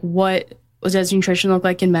is like, what does nutrition look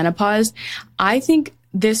like in menopause? I think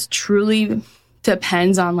this truly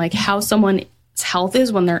depends on like how someone's health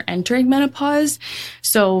is when they're entering menopause.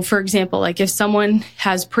 So for example, like if someone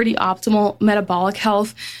has pretty optimal metabolic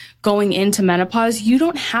health going into menopause, you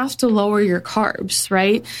don't have to lower your carbs,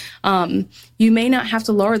 right? You may not have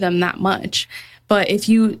to lower them that much. But if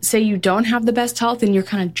you say you don't have the best health and you're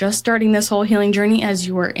kind of just starting this whole healing journey as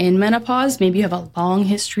you are in menopause, maybe you have a long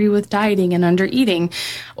history with dieting and under eating,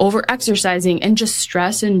 over exercising, and just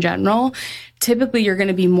stress in general, typically you're going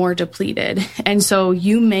to be more depleted. And so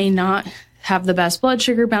you may not have the best blood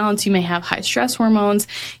sugar balance. You may have high stress hormones.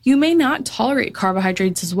 You may not tolerate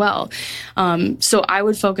carbohydrates as well. So I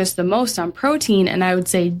would focus the most on protein, and I would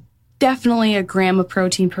say definitely a gram of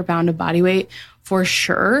protein per pound of body weight for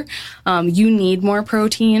sure. You need more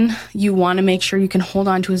protein. You want to make sure you can hold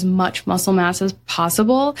on to as much muscle mass as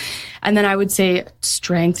possible. And then I would say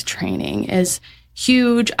strength training is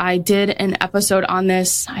huge. I did an episode on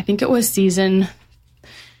this. I think it was season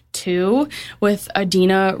 2 with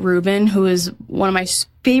Adina Rubin, who is one of my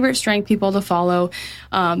favorite strength people to follow.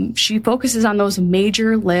 She focuses on those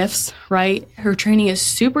major lifts, right? Her training is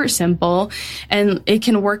super simple and it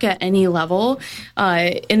can work at any level.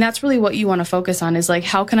 And that's really what you want to focus on is like,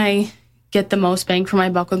 how can I get the most bang for my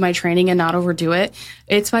buck with my training and not overdo it?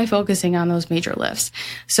 It's by focusing on those major lifts.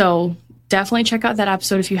 So definitely check out that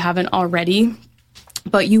episode if you haven't already.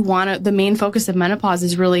 But the main focus of menopause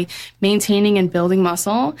is really maintaining and building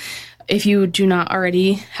muscle. If you do not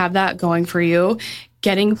already have that going for you,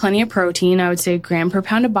 getting plenty of protein, I would say gram per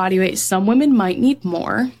pound of body weight. Some women might need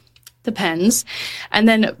more. Depends. And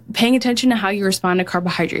then paying attention to how you respond to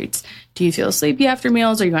carbohydrates. Do you feel sleepy after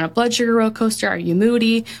meals? Are you on a blood sugar roller coaster? Are you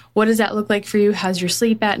moody? What does that look like for you? How's your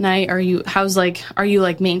sleep at night? Are you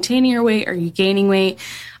maintaining your weight? Are you gaining weight?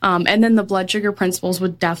 And then the blood sugar principles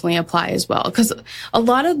would definitely apply as well. Because a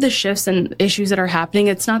lot of the shifts and issues that are happening,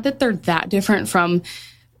 it's not that they're that different from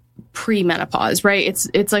pre-menopause, right?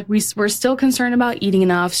 It's like we're still concerned about eating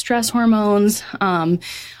enough, stress hormones,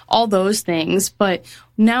 all those things. But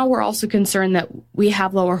now we're also concerned that we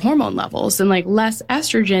have lower hormone levels, and like less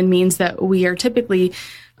estrogen means that we are typically,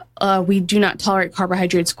 we do not tolerate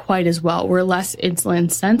carbohydrates quite as well. We're less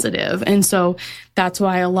insulin sensitive. And so that's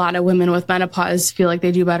why a lot of women with menopause feel like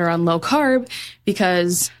they do better on low carb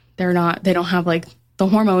because they don't have like the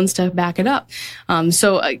hormones to back it up.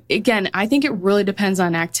 So again, I think it really depends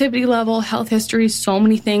on activity level, health history, so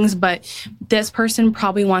many things, but this person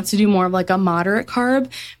probably wants to do more of like a moderate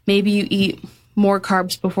carb. Maybe you eat more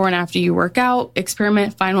carbs before and after you work out,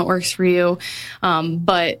 experiment, find what works for you.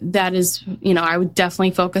 But that is, I would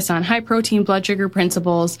definitely focus on high protein, blood sugar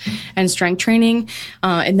principles and strength training.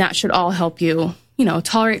 And that should all help you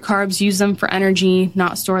tolerate carbs, use them for energy,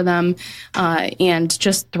 not store them, and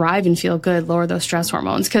just thrive and feel good, lower those stress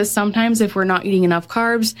hormones. Because sometimes if we're not eating enough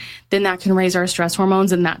carbs, then that can raise our stress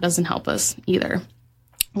hormones, and that doesn't help us either.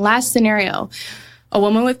 Last scenario, a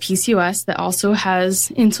woman with PCOS that also has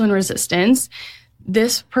insulin resistance.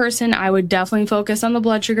 This person, I would definitely focus on the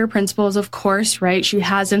blood sugar principles, of course, right? She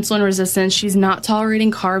has insulin resistance. She's not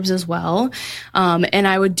tolerating carbs as well. And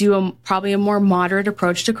I would do probably a more moderate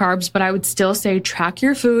approach to carbs, but I would still say track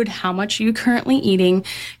your food, how much are you currently eating,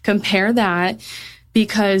 compare that,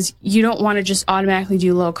 because you don't want to just automatically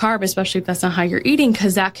do low carb, especially if that's not how you're eating,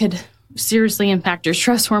 because that could seriously impact your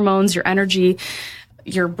stress hormones, your energy,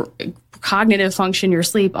 your cognitive function, your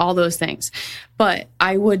sleep, all those things. But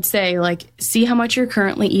I would say, see how much you're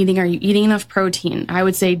currently eating. Are you eating enough protein? I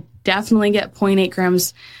would say definitely get 0.8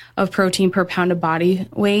 grams of protein per pound of body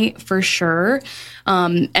weight for sure.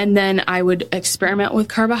 And then I would experiment with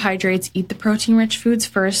carbohydrates, eat the protein-rich foods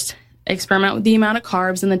first, experiment with the amount of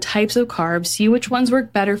carbs and the types of carbs, see which ones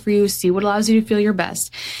work better for you, see what allows you to feel your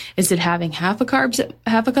best. Is it having half a cup of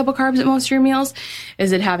carbs at most of your meals?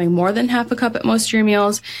 Is it having more than half a cup at most of your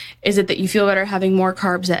meals? Is it that you feel better having more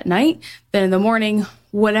carbs at night than in the morning?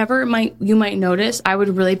 Whatever you might notice, I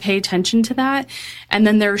would really pay attention to that. And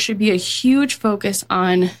then there should be a huge focus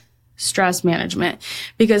on stress management,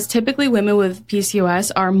 because typically women with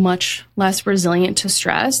PCOS are much less resilient to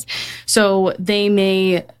stress. So they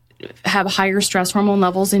may have higher stress hormone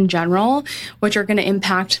levels in general, which are going to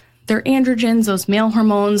impact their androgens, those male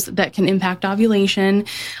hormones that can impact ovulation.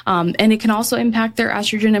 And it can also impact their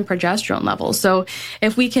estrogen and progesterone levels. So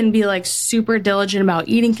if we can be super diligent about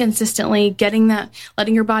eating consistently,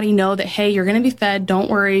 letting your body know that, hey, you're going to be fed.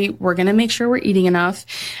 Don't worry. We're going to make sure we're eating enough.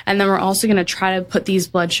 And then we're also going to try to put these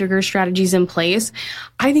blood sugar strategies in place.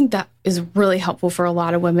 I think that is really helpful for a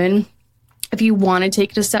lot of women. If you want to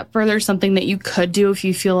take it a step further, something that you could do if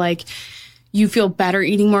you feel like you feel better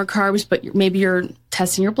eating more carbs, but maybe you're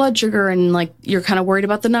testing your blood sugar and you're kind of worried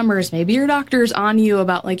about the numbers. Maybe your doctor's on you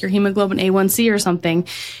about your hemoglobin A1C or something.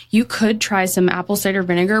 You could try some apple cider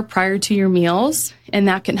vinegar prior to your meals, and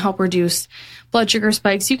that can help reduce blood sugar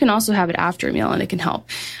spikes. You can also have it after a meal, and it can help.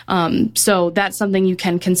 So that's something you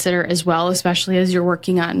can consider as well, especially as you're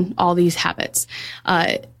working on all these habits.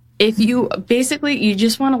 If you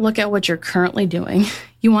just want to look at what you're currently doing,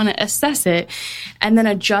 you want to assess it and then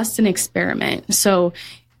adjust and experiment. So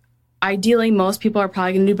ideally, most people are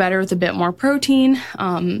probably going to do better with a bit more protein.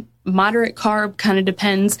 Moderate carb kind of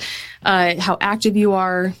depends how active you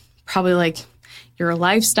are, probably your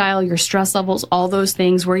lifestyle, your stress levels, all those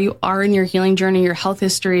things, where you are in your healing journey, your health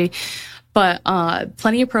history. But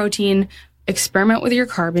plenty of protein, experiment with your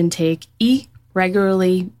carb intake, eat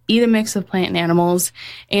regularly, eat a mix of plant and animals,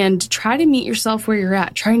 and try to meet yourself where you're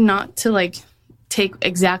at. Try not to take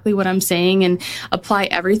exactly what I'm saying and apply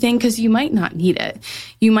everything, because you might not need it.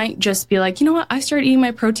 You might just be like, you know what, I started eating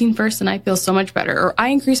my protein first and I feel so much better. Or I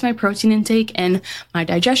increased my protein intake and my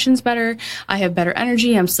digestion's better. I have better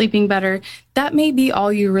energy. I'm sleeping better. That may be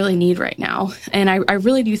all you really need right now. And I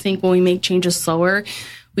really do think when we make changes slower,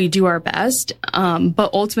 we do our best. But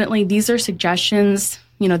ultimately, these are suggestions.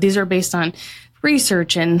 These are based on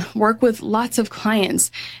research and work with lots of clients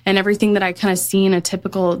and everything that I kind of see in a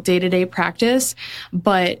typical day-to-day practice.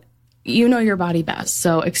 But you know your body best.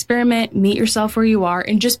 So experiment, meet yourself where you are,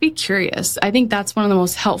 and just be curious. I think that's one of the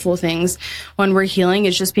most helpful things when we're healing,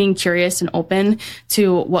 is just being curious and open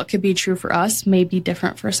to what could be true for us, may be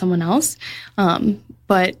different for someone else.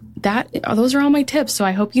 But those are all my tips. So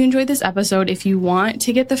I hope you enjoyed this episode. If you want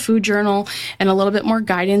to get the food journal and a little bit more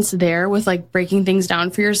guidance there with breaking things down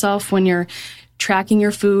for yourself when you're tracking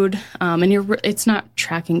your food, and it's not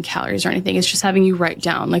tracking calories or anything. It's just having you write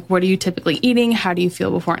down, what are you typically eating? How do you feel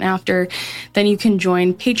before and after? Then you can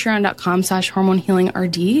join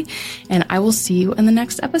patreon.com/hormonehealingrd, and I will see you in the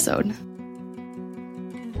next episode.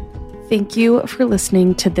 Thank you for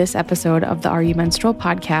listening to this episode of the Are You Menstrual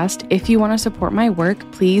podcast. If you want to support my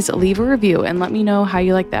work, please leave a review and let me know how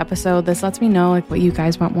you like the episode. This lets me know what you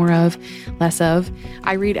guys want more of, less of.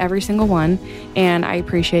 I read every single one and I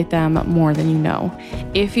appreciate them more than you know.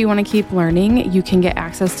 If you want to keep learning, you can get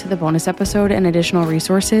access to the bonus episode and additional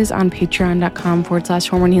resources on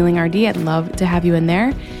patreon.com/hormonehealingrd. I'd love to have you in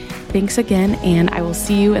there. Thanks again, and I will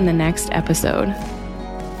see you in the next episode.